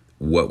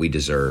what we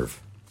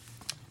deserve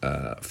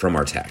from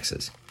our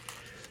taxes.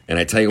 And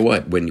I tell you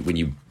what, when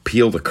you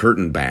peel the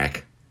curtain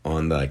back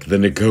on the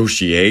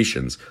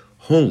negotiations,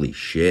 holy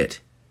shit,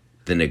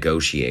 the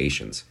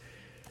negotiations.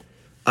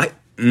 I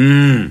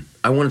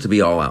want it to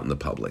be all out in the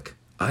public.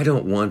 I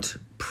don't want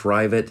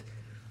private.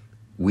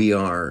 We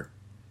are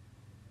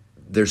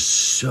there's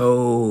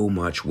so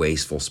much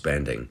wasteful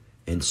spending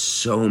and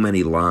so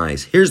many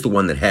lies. Here's the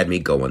one that had me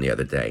going the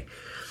other day.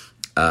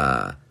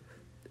 The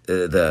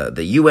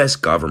U.S.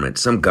 government,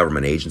 some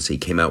government agency,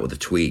 came out with a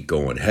tweet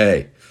going,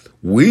 "Hey,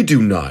 we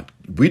do not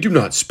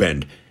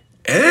spend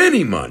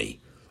any money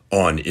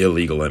on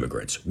illegal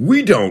immigrants.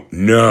 We don't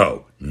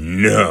know,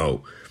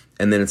 no."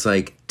 And then it's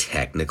like,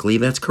 technically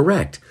that's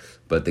correct,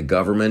 but the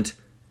government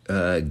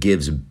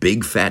gives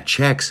big fat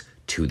checks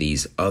to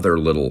these other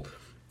little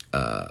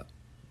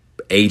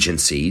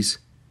agencies,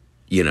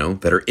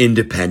 that are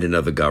independent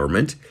of the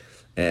government,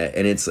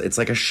 and it's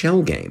like a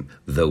shell game.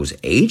 Those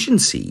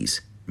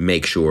agencies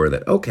make sure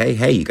that, okay,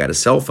 hey, you got a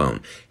cell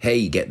phone. Hey,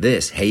 you get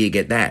this. Hey, you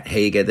get that.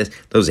 Hey, you get this.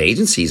 Those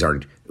agencies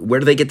aren't, where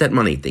do they get that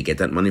money? They get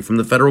that money from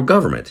the federal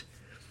government.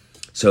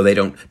 So they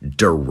don't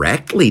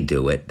directly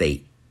do it.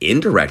 They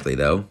indirectly,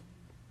 though.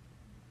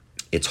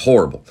 It's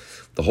horrible.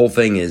 The whole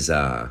thing is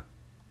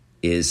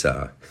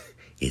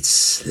it's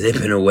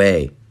slipping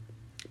away.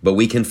 But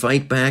we can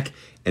fight back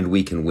and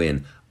we can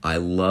win. I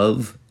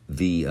love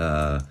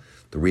the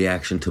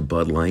reaction to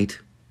Bud Light.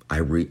 I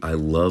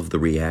love the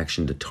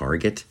reaction to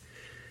Target.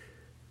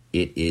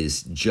 It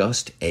is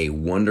just a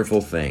wonderful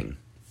thing.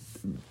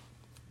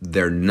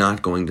 They're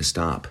not going to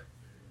stop.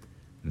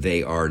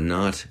 They are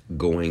not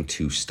going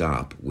to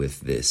stop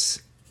with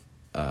this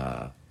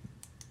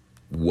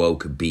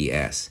woke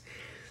BS.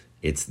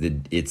 It's the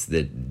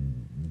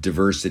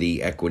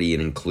diversity, equity,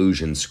 and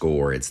inclusion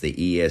score. It's the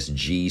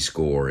ESG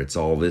score. It's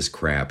all this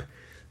crap.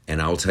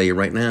 And I'll tell you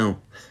right now,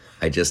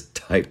 I just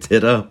typed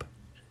it up.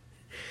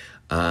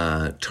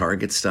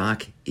 Target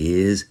stock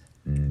is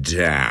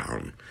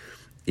down.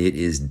 It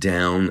is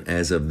down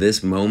as of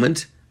this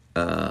moment,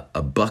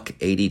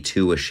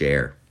 $1.82 a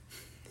share.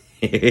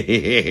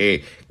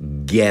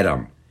 Get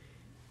 'em.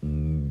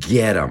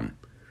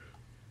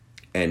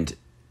 And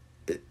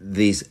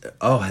these,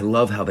 I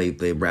love how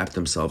they wrap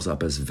themselves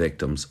up as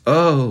victims.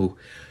 Oh,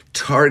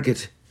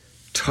 Target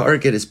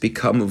has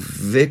become a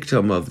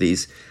victim of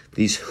these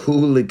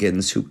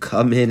hooligans who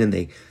come in and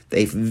they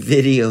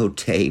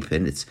videotape,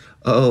 and it's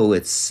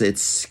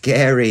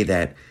scary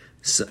that,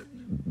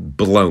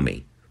 blow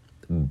me.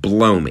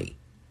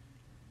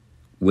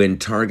 When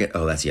Target,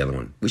 that's the other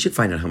one. We should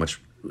find out how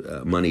much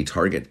money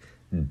Target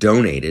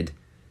donated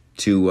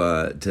to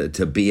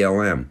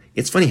BLM.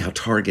 It's funny how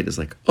Target is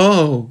like,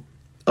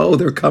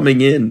 they're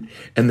coming in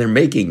and they're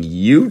making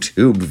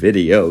YouTube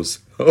videos.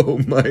 Oh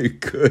my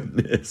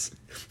goodness.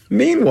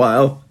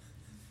 Meanwhile,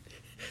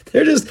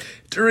 they're just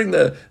during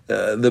the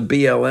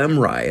BLM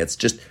riots,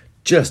 just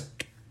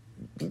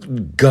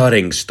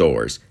gutting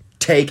stores,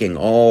 taking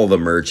all the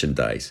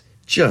merchandise,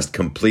 just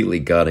completely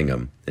gutting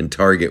them. And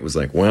Target was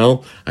like,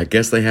 well, I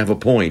guess they have a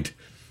point.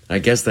 I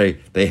guess they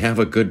have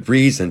a good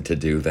reason to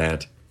do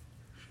that.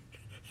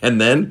 And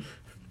then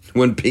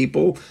when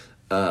people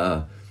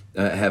have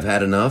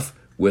had enough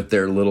with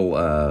their little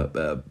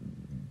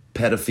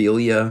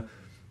pedophilia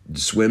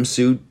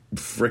swimsuit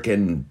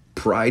frickin'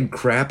 pride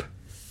crap,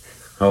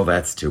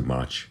 that's too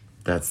much.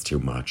 That's too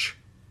much.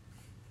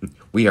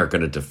 We are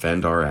going to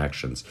defend our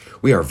actions.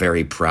 We are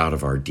very proud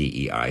of our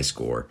DEI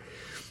score.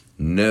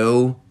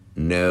 No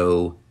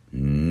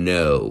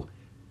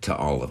to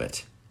all of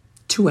it.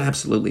 To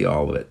absolutely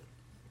all of it.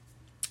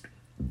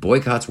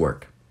 Boycotts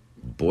work,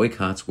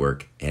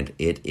 and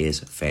it is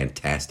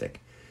fantastic.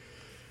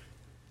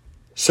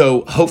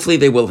 So hopefully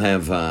they will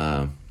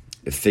have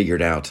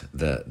figured out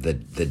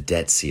the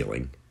debt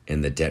ceiling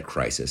and the debt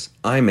crisis.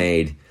 I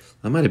might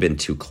have been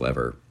too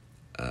clever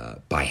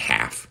by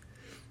half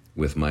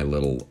with my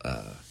little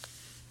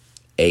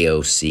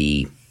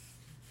AOC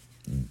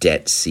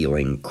debt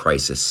ceiling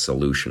crisis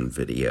solution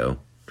video.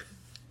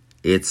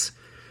 It's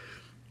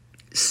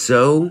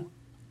so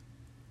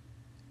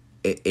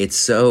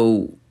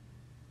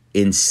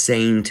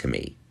insane to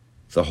me,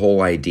 the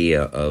whole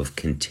idea of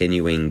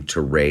continuing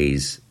to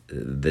raise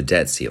the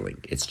debt ceiling.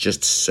 It's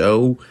just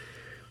so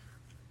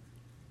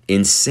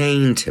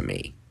insane to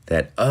me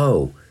that,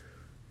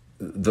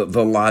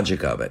 the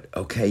logic of it.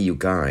 Okay, you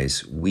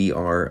guys, we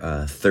are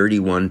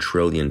 $31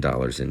 trillion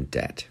in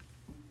debt.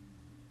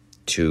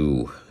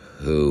 To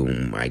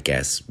whom, I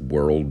guess,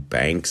 world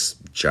banks,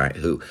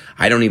 who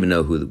I don't even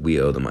know who we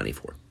owe the money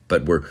for.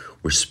 But we're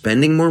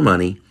spending more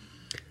money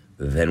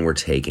than we're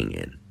taking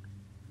in.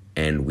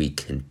 And we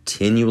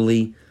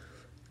continually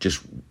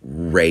just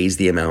raise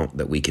the amount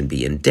that we can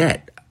be in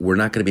debt. We're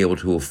not going to be able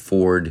to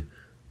afford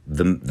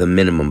the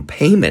minimum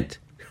payment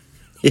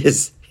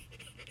is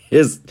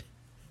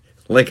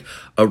like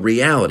a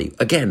reality.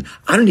 Again,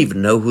 I don't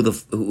even know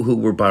who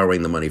we're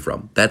borrowing the money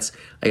from. And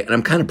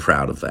I'm kind of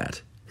proud of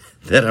that.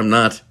 That I'm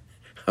not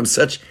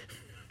such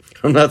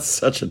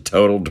a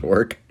total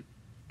dork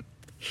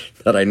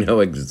that I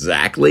know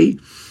exactly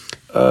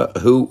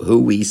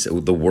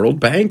the World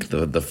Bank,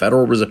 the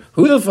Federal Reserve,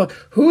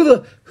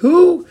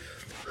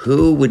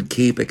 who would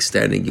keep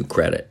extending you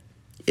credit.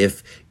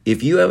 If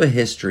you have a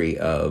history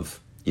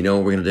of, you know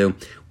what we're going to do?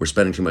 We're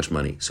spending too much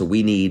money, so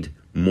we need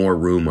more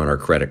room on our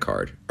credit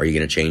card. Are you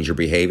going to change your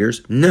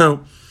behaviors?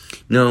 No,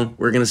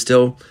 we're going to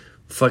still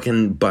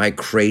fucking buy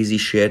crazy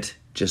shit,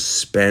 just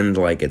spend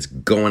like it's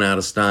going out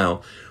of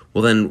style.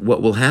 Well, then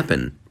what will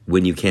happen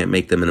when you can't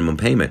make the minimum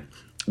payment?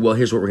 Well,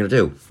 here's what we're going to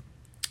do.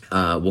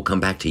 We'll come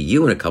back to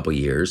you in a couple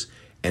years,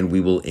 and we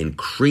will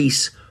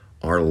increase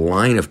our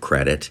line of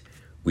credit.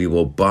 We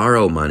will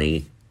borrow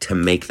money to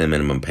make the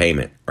minimum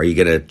payment. Are you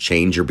going to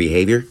change your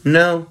behavior?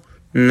 No.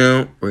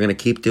 We're going to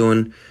keep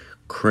doing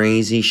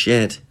crazy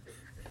shit.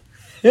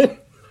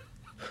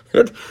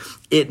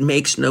 It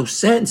makes no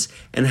sense.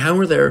 And how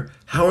are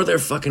there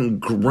fucking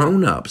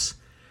grown-ups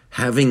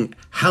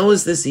how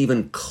is this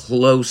even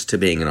close to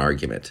being an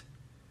argument?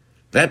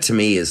 That to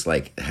me is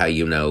like how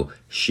you know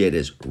shit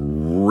is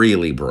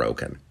really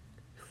broken.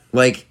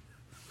 Like,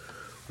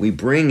 we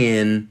bring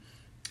in,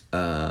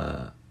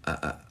 I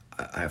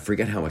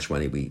forget how much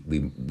money we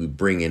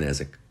bring in as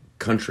a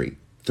country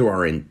through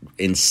our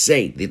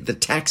insane, the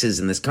taxes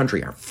in this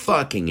country are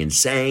fucking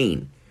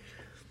insane.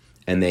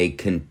 And they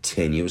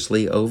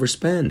continuously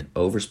overspend.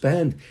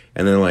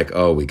 And they're like,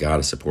 oh, we got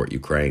to support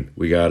Ukraine.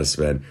 We got to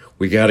spend.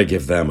 We got to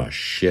give them a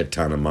shit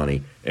ton of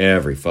money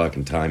every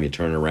fucking time you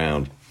turn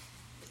around.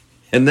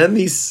 And then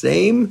these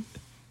same,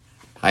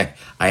 I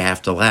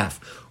have to laugh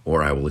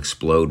or I will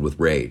explode with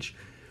rage.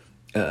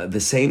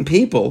 The same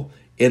people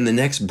in the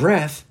next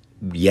breath,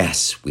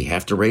 yes, we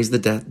have to raise the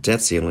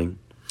debt ceiling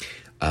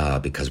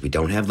because we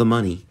don't have the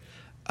money.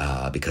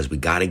 Because we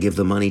got to give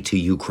the money to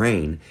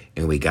Ukraine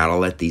and we got to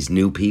let these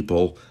new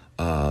people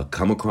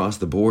come across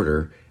the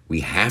border.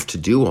 We have to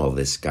do all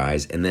this,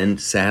 guys. And then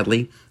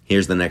sadly,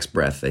 here's the next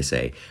breath. They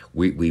say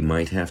we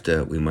might have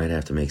to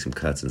make some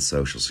cuts in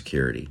Social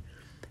Security.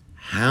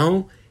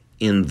 How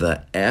in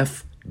the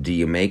F do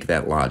you make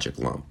that logic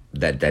lump,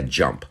 that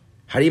jump?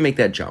 How do you make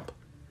that jump?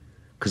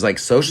 Because like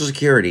Social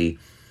Security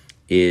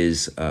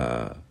is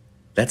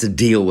that's a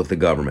deal with the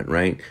government,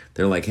 right?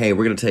 They're like, hey,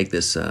 we're going to take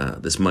this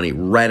money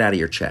right out of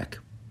your check.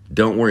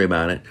 Don't worry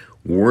about it.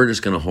 We're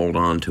just going to hold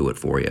on to it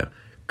for you.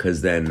 Because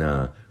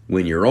then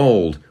when you're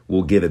old,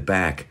 we'll give it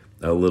back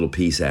a little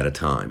piece at a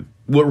time.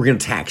 Well, we're going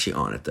to tax you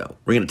on it, though.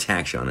 We're going to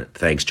tax you on it.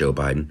 Thanks, Joe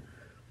Biden.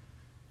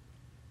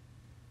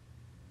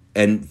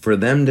 And for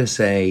them to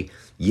say,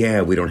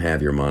 yeah, we don't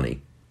have your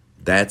money,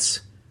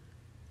 that's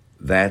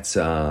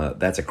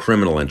a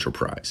criminal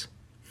enterprise.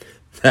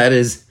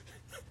 It's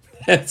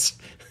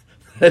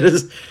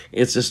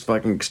just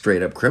fucking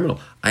straight up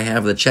criminal. I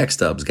have the check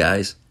stubs,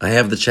 guys. I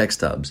have the check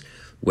stubs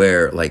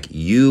where like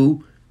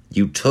you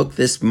took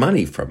this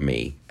money from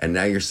me and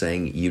now you're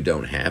saying you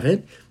don't have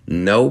it?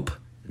 Nope.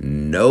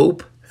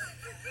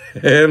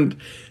 And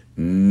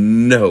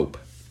nope.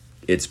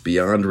 It's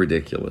beyond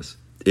ridiculous.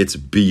 It's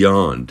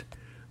beyond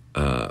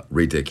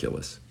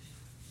ridiculous.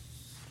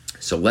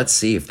 So let's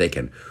see if they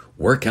can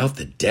work out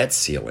the debt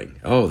ceiling.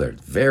 Oh,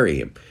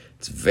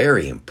 it's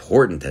very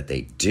important that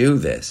they do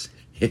this.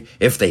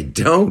 If they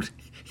don't,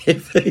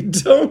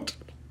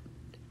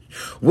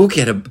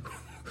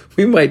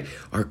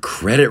 our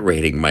credit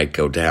rating might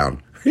go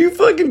down. Are you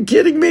fucking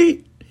kidding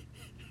me?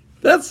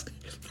 That's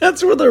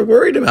what they're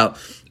worried about.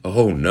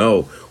 Oh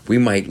no, we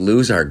might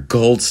lose our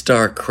gold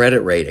star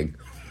credit rating.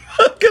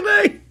 Fucking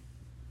A.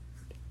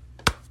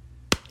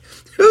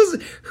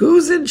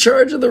 Who's in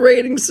charge of the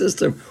rating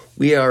system?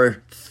 We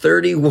are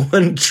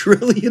 $31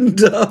 trillion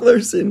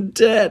in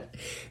debt.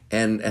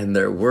 And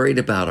they're worried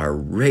about our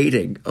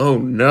rating. Oh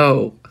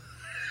no.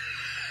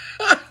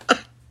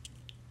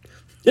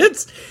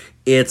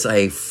 It's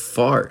a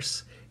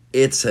farce.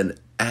 It's an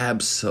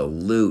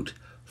absolute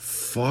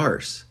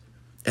farce.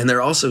 And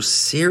they're also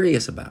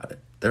serious about it.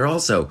 They're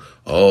also,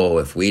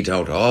 if we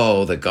don't,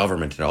 the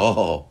government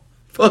and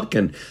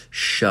fucking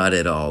shut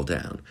it all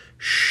down.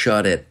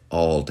 Shut it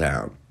all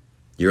down.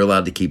 You're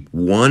allowed to keep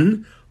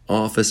one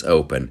office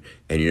open.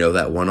 And you know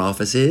that one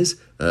office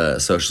is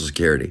Social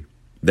Security.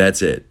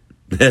 That's it.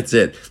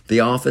 The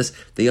office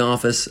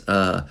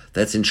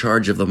that's in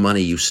charge of the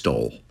money you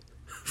stole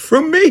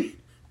from me.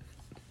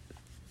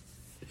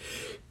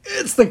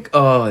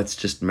 It's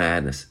just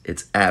madness.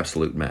 It's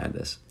absolute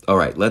madness. All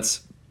right,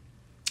 let's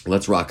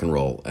rock and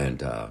roll and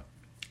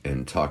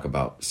talk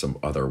about some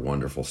other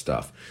wonderful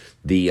stuff.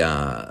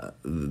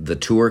 The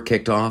tour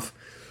kicked off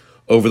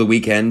over the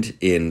weekend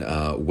in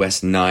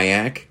West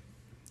Nyack.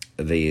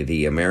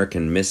 The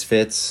American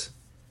Misfits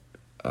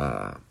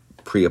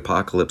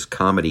pre-apocalypse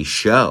comedy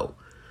show.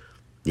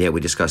 Yeah,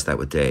 we discussed that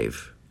with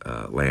Dave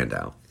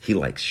Landau. He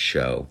likes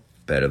show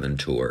better than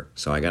tour,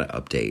 so I got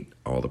to update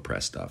all the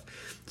press stuff.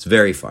 It's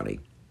very funny.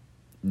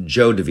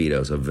 Joe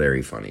DeVito's a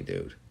very funny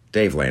dude.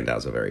 Dave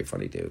Landau's a very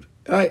funny dude.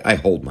 I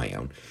hold my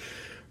own.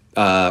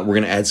 We're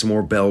going to add some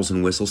more bells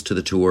and whistles to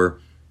the tour,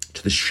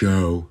 to the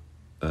show.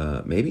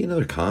 Maybe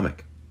another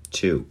comic,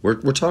 too.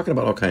 We're talking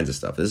about all kinds of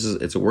stuff.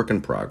 It's a work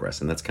in progress,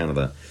 and that's kind of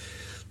the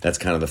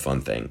fun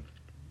thing.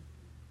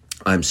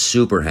 I'm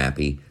super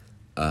happy.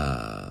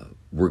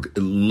 It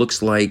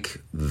looks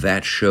like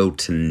that show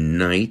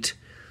tonight,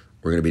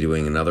 we're going to be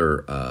doing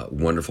another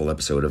wonderful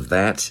episode of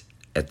that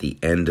at the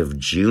end of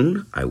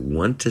June. I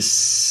want to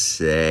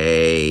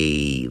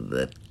say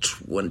the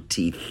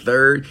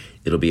 23rd.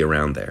 It'll be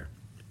around there.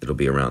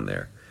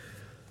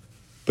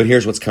 But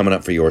here's what's coming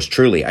up for yours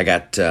truly. I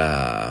got,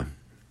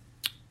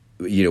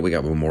 we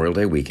got Memorial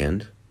Day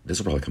weekend. This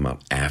will probably come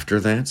out after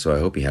that, so I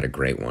hope you had a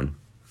great one.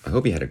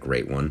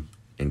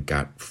 And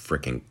got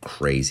freaking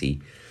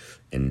crazy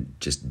and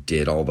just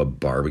did all the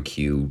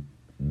barbecue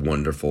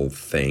wonderful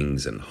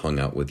things and hung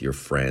out with your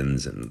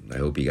friends. And I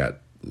hope you got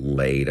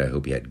laid. I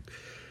hope you had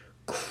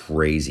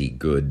crazy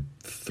good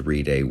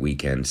 3-day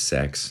weekend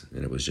sex.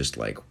 And it was just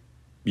like,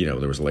 there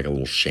was like a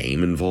little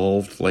shame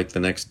involved. Like the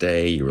next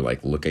day you were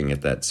like looking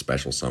at that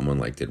special someone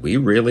like, did we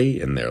really?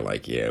 And they're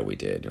like, yeah, we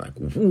did. You're like,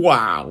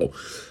 wow.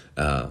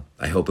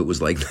 I hope it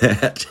was like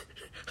that.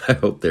 I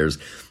hope there's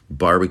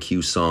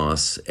barbecue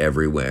sauce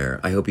everywhere.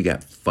 I hope you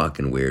got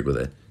fucking weird with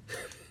it.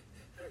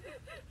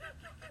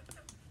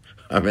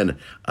 I'm in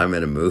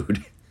a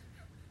mood.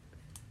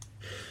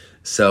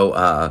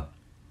 So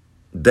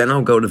then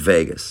I'll go to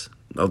Vegas.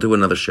 I'll do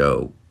another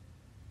show.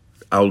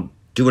 I'll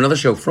do another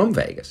show from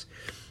Vegas.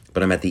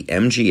 But I'm at the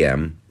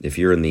MGM. If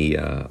you're in the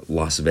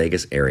Las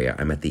Vegas area,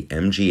 I'm at the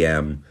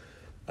MGM,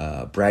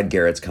 Brad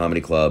Garrett's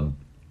Comedy Club,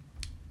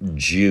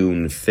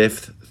 June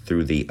 5th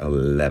through the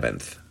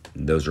 11th.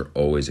 Those are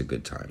always a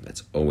good time.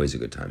 That's always a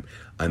good time.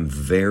 I'm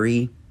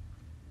very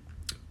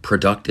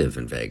productive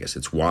in Vegas.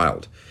 It's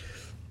wild.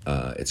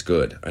 It's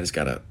good. I just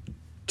got to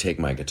take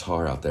my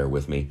guitar out there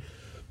with me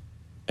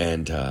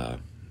and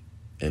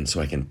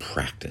so I can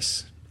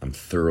practice. I'm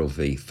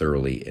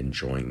thoroughly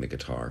enjoying the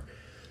guitar.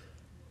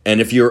 And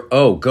if you're,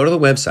 go to the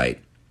website.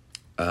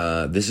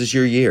 This is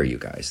your year, you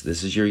guys.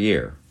 This is your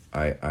year.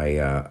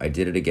 I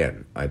did it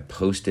again. I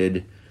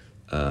posted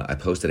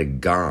a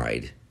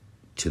guide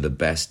to the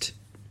best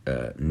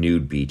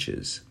nude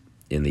beaches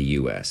in the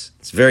U.S.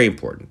 It's very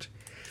important.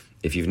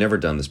 If you've never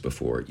done this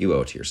before, you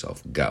owe it to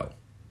yourself. Go.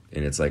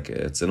 And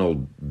it's an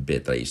old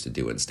bit that I used to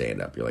do in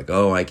stand-up. You're like,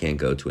 oh, I can't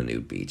go to a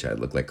nude beach. I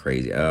look like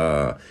crazy.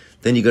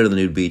 Then you go to the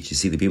nude beach. You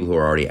see the people who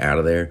are already out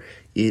of there.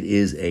 It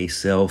is a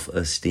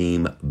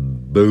self-esteem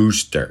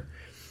booster.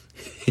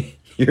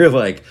 You're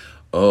like,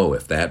 oh,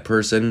 if that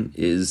person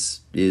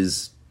is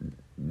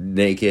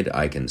naked,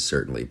 I can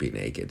certainly be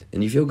naked.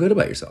 And you feel good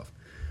about yourself.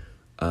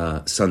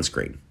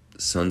 Sunscreen.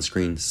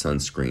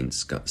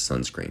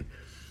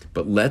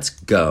 But let's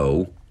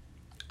go.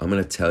 I'm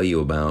going to tell you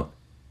about,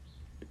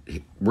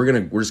 we're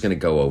just going to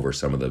go over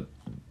some of the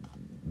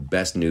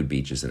best nude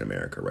beaches in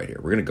America right here.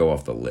 We're going to go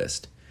off the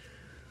list.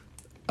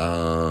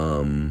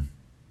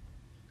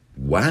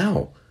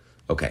 Wow.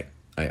 Okay.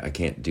 I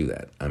can't do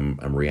that.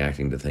 I'm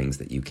reacting to things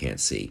that you can't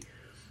see.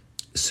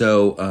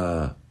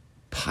 So,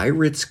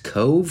 Pirates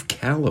Cove,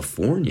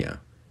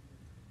 California.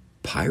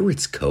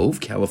 Pirates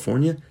Cove,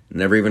 California?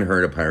 Never even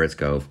heard of Pirates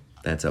Cove.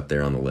 That's up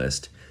there on the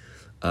list.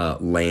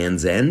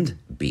 Land's End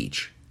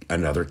Beach,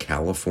 another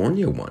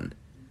California one.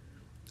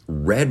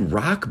 Red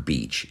Rock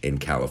Beach in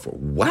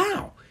California.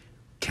 Wow.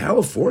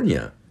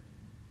 California.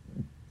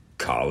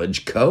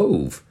 College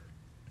Cove.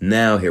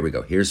 Now, here we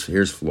go.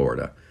 Here's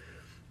Florida.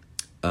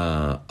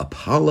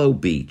 Apollo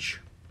Beach.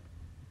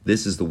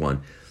 This is the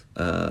one.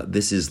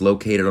 This is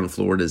located on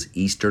Florida's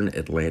eastern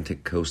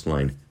Atlantic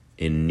coastline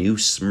in New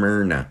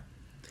Smyrna.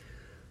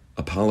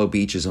 Apollo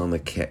Beach is on the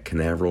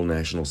Canaveral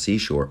National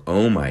Seashore.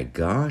 Oh my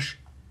gosh.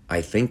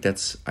 I think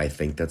that's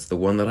the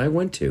one that I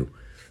went to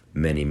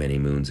many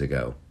moons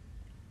ago.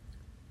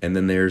 And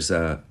then here's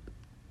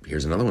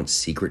another one,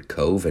 Secret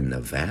Cove in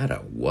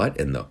Nevada. What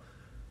in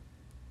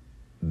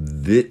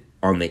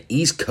on the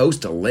east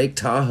coast of Lake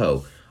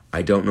Tahoe.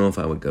 I don't know if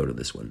I would go to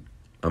this one.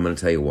 I'm going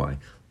to tell you why.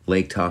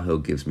 Lake Tahoe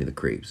gives me the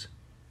creeps.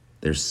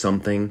 There's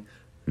something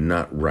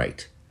not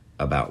right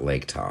about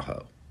Lake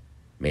Tahoe.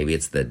 Maybe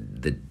it's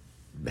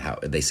how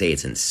they say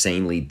it's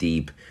insanely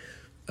deep.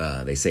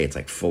 They say it's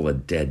like full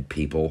of dead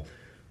people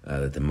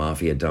that the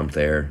mafia dumped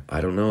there.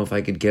 I don't know if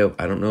I could go.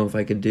 I don't know if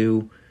I could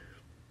do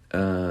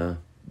the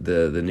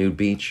nude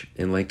beach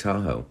in Lake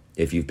Tahoe.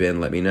 If you've been,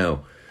 let me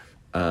know.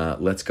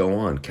 Let's go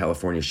on.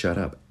 California, shut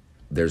up.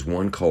 There's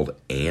one called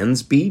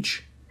Ann's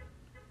Beach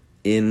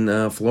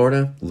in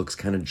Florida. Looks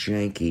kind of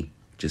janky,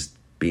 just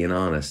being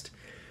honest.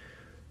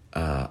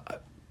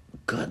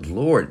 Good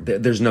Lord.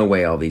 There's no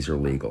way all these are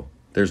legal.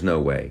 There's no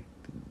way.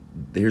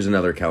 Here's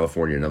another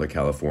California.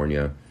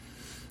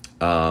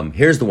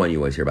 Here's the one you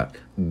always hear about.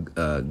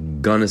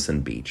 Gunnison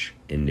Beach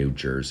in New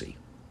Jersey.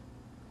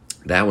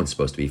 That one's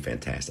supposed to be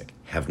fantastic.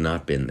 Have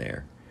not been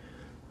there.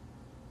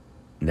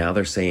 Now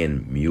they're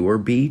saying Muir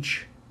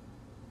Beach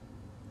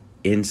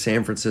in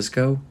San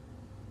Francisco.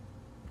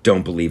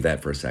 Don't believe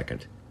that for a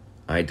second.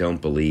 I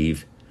don't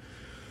believe.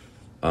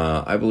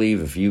 I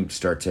believe if you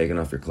start taking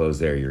off your clothes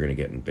there, you're going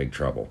to get in big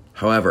trouble.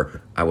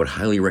 However, I would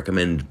highly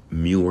recommend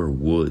Muir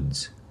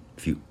Woods.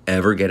 If you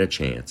ever get a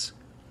chance,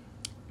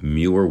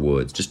 Muir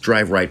Woods. Just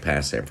drive right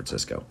past San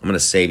Francisco. I'm going to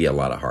save you a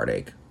lot of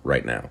heartache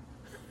right now.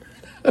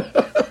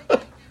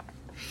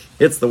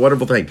 It's the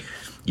wonderful thing.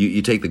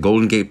 You take the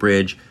Golden Gate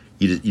Bridge.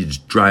 You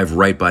just drive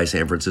right by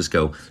San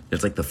Francisco.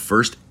 It's like the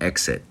first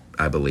exit,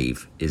 I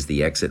believe, is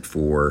the exit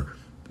for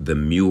the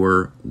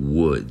Muir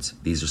Woods.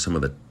 These are some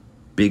of the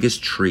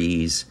biggest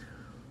trees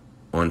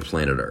on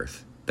planet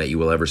Earth that you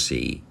will ever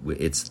see.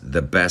 It's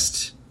the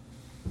best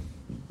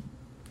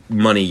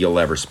money you'll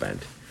ever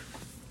spend.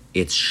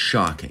 It's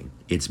shocking.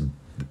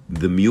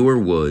 The Muir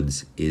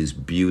Woods is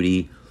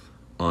beauty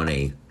on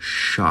a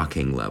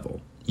shocking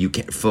level.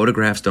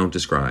 Photographs don't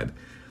describe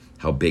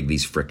how big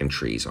these frickin'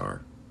 trees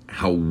are,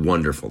 how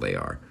wonderful they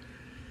are.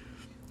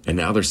 And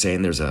now they're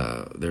saying there's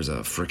a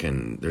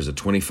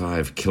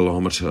 25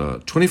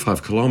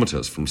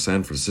 kilometers from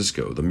San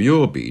Francisco. The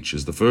Muir Beach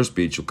is the first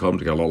beach you'll come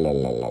to. La la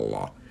la la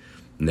la.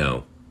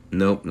 No,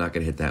 nope, not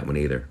gonna hit that one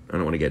either. I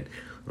don't want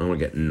to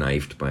get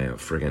knifed by a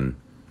friggin'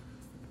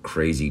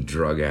 crazy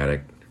drug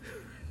addict,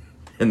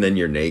 and then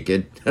you're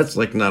naked. That's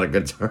like not a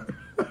good time.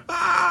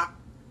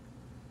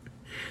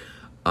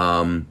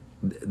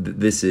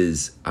 This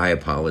is. I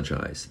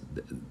apologize.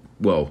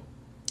 Well,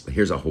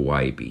 here's a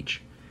Hawaii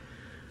beach.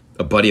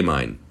 A buddy of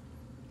mine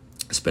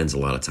spends a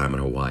lot of time in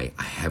Hawaii.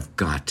 I have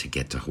got to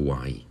get to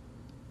Hawaii.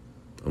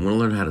 I want to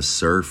learn how to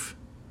surf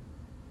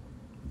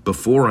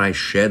before I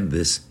shed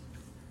this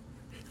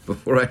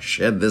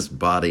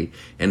body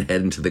and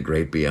head into the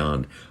great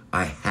beyond.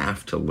 I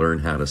have to learn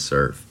how to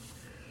surf.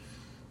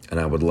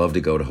 And I would love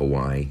to go to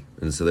Hawaii.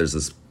 And so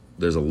there's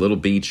a little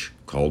beach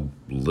called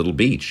Little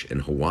Beach in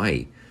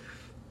Hawaii,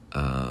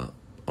 on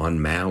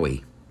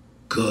Maui.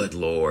 Good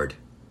Lord.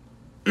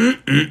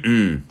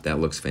 That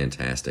looks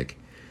fantastic.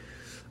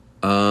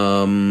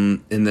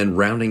 And then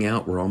rounding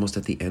out, we're almost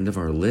at the end of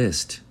our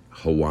list.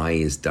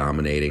 Hawaii is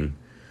dominating.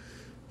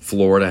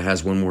 Florida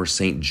has one more,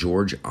 St.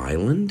 George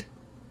Island.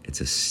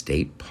 It's a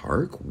state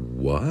park.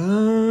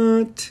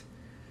 What?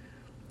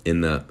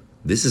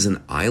 This is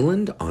an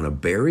island on a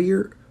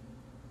barrier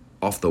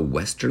off the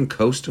western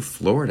coast of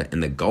Florida in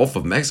the Gulf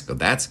of Mexico.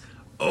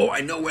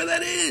 I know where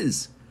that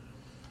is.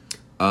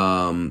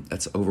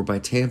 That's over by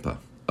Tampa.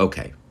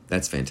 Okay,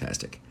 that's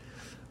fantastic.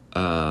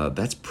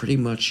 That's pretty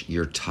much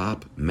your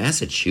top.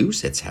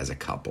 Massachusetts has a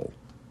couple.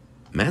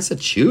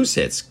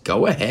 Massachusetts,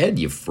 go ahead,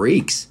 you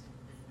freaks.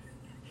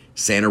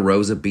 Santa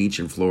Rosa Beach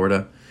in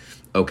Florida.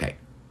 Okay,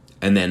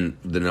 and then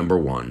the number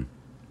one,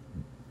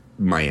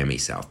 Miami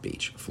South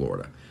Beach,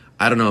 Florida.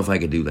 I don't know if I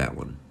could do that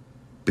one,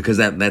 because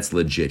that's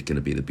legit going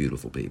to be the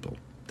beautiful people.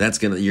 You're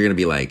going to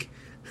be like,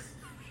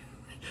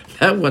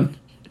 that one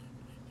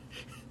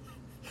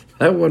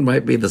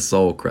might be the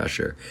soul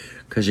crusher,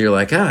 because you're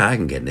like, I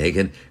can get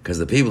naked, because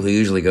the people who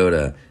usually go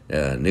to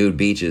nude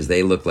beaches,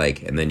 they look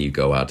like, and then you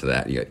go out to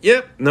that, and you go,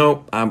 yep,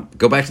 no,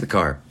 go back to the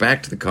car.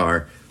 That's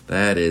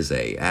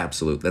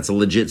a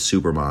legit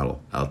supermodel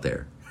out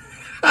there.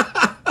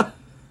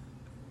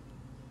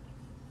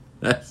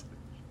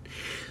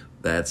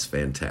 That's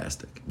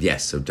fantastic.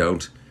 Yes, so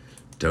don't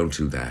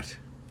do that.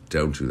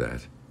 Don't do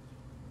that.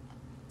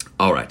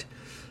 All right.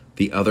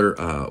 The other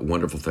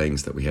wonderful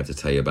things that we have to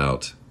tell you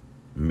about,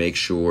 make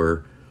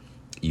sure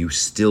you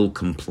still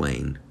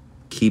complain.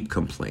 Keep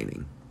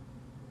complaining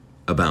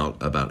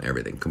about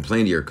everything.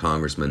 Complain to your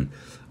congressman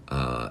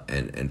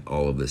and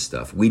all of this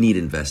stuff. We need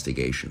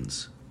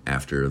investigations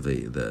after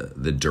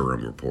the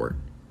Durham report.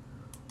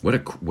 What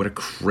a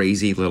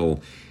crazy little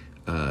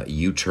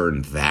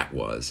U-turn that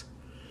was.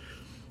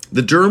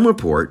 The Durham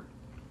report,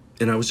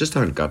 and I was just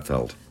on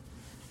Gutfeld,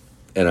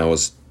 and I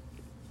was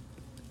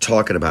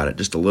talking about it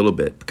just a little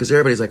bit, because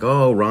everybody's like,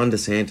 oh, Ron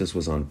DeSantis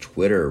was on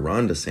Twitter.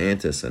 Ron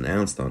DeSantis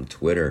announced on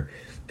Twitter.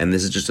 And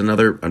this is just I'm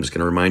just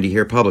going to remind you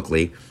here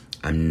publicly,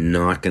 I'm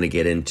not going to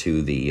get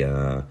into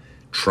the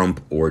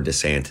Trump or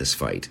DeSantis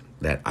fight.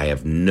 That I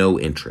have no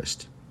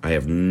interest. I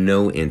have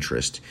no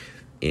interest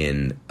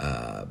in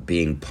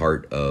being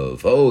part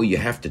of, you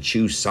have to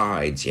choose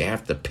sides, you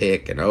have to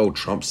pick, and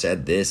Trump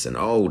said this, and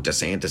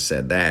DeSantis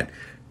said that.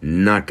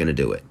 Not going to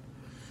do it.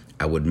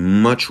 I would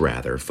much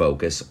rather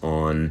focus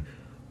on,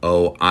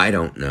 I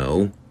don't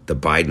know, the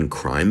Biden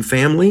crime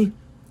family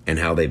and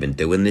how they've been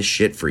doing this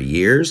shit for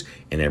years,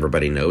 and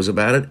everybody knows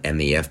about it, and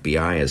the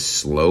FBI is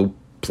slow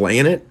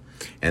playing it,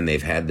 and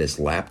they've had this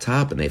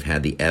laptop, and they've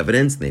had the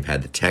evidence, and they've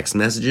had the text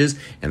messages,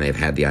 and they've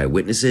had the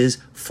eyewitnesses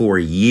for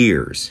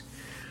years,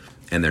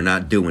 and they're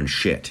not doing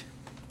shit.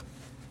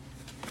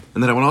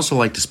 And then I would also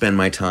like to spend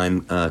my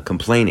time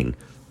complaining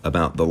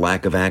about the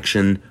lack of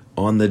action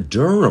on the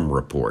Durham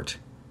report.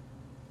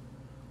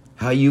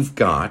 How you've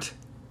got,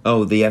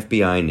 the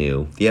FBI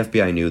knew. The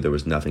FBI knew there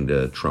was nothing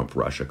to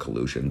Trump-Russia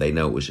collusion. They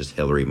know it was just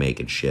Hillary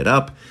making shit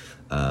up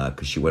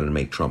because she wanted to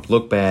make Trump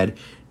look bad.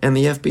 And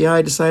the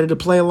FBI decided to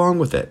play along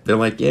with it. They're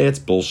like, yeah, it's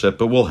bullshit,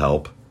 but we'll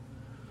help.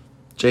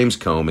 James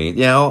Comey,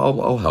 yeah,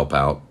 I'll help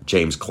out.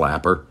 James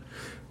Clapper,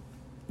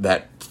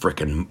 that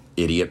frickin'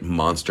 idiot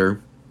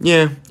monster.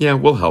 Yeah,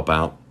 we'll help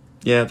out.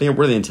 Yeah, I think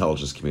we're the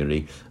intelligence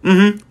community.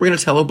 We're going to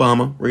tell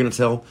Obama. We're going to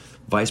tell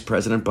Vice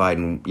President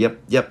Biden.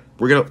 Yep.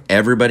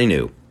 Everybody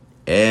knew.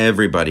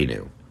 Everybody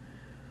knew.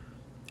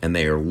 And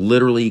they are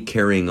literally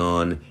carrying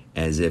on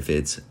as if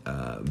it's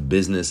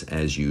business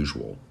as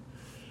usual.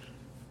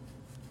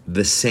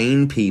 The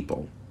sane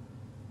people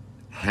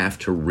have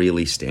to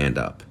really stand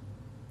up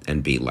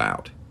and be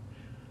loud.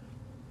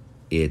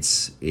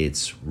 It's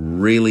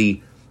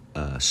really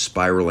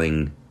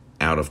spiraling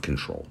out of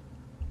control.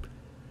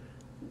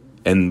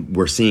 And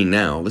we're seeing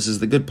now, this is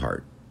the good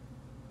part,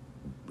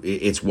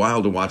 it's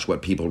wild to watch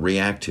what people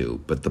react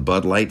to. But the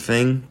Bud Light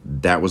thing,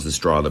 that was the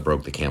straw that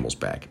broke the camel's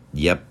back.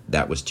 Yep,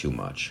 that was too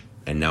much.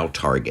 And now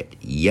Target.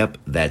 Yep,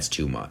 that's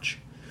too much.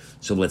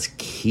 So let's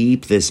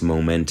keep this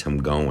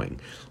momentum going.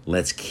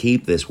 Let's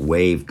keep this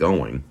wave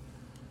going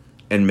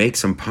and make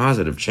some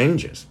positive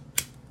changes.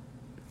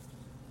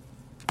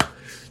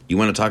 You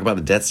want to talk about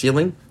the debt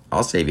ceiling?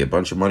 I'll save you a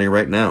bunch of money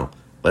right now.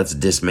 Let's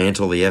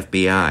dismantle the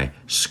FBI.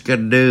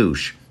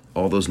 Skadoosh.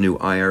 All those new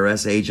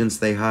IRS agents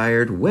they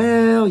hired,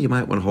 well, you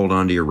might want to hold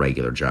on to your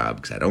regular job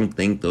because I don't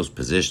think those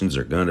positions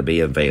are going to be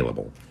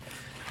available.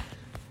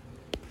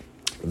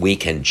 We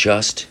can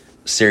just,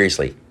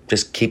 seriously,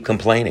 just keep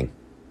complaining.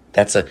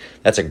 That's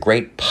a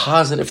great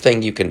positive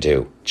thing you can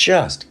do.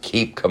 Just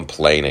keep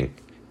complaining.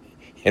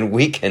 And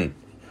we can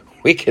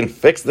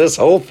fix this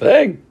whole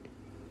thing.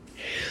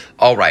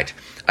 All right.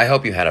 I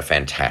hope you had a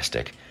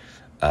fantastic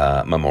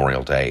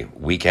Memorial Day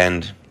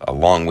weekend, a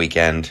long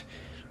weekend.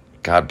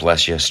 God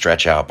bless you.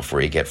 Stretch out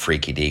before you get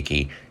freaky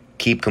deaky.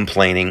 Keep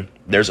complaining.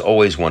 There's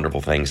always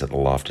wonderful things at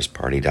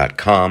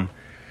theloftusparty.com.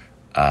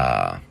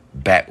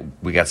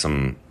 We got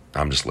some,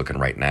 I'm just looking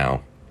right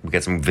now. We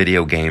got some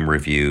video game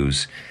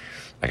reviews.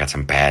 I got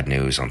some bad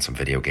news on some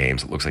video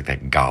games. It looks like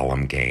that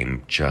Gollum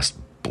game just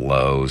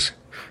blows.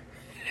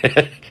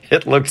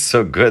 It looked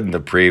so good in the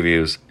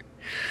previews.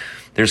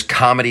 There's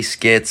comedy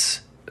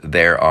skits.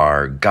 There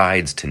are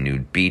guides to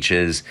nude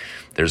beaches.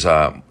 There's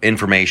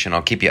information.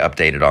 I'll keep you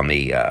updated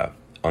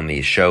on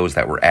the shows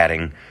that we're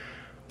adding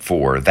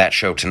for that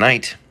show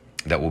tonight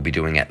that we'll be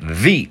doing at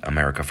the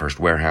America First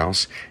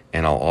Warehouse.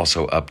 And I'll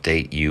also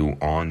update you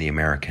on the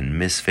American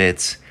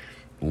Misfits.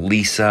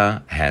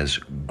 Lisa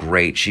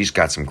she's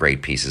got some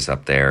great pieces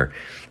up there.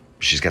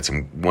 She's got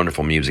some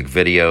wonderful music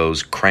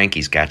videos.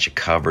 Cranky's got you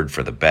covered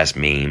for the best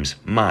memes.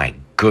 My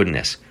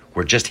goodness,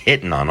 we're just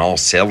hitting on all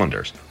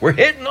cylinders. We're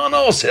hitting on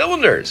all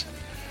cylinders.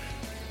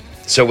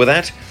 So with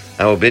that,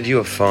 I will bid you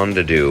a fond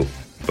adieu.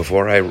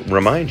 Before I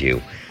remind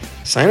you,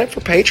 sign up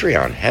for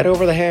Patreon. Head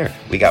over there.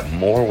 We got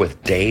more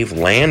with Dave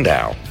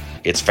Landau.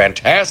 It's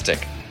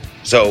fantastic.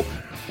 So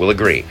we'll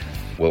agree.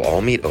 We'll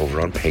all meet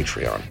over on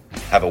Patreon.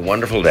 Have a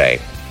wonderful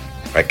day.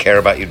 I care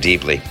about you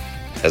deeply,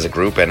 as a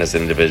group and as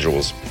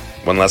individuals.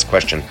 One last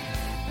question.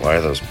 Why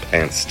are those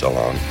pants still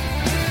on?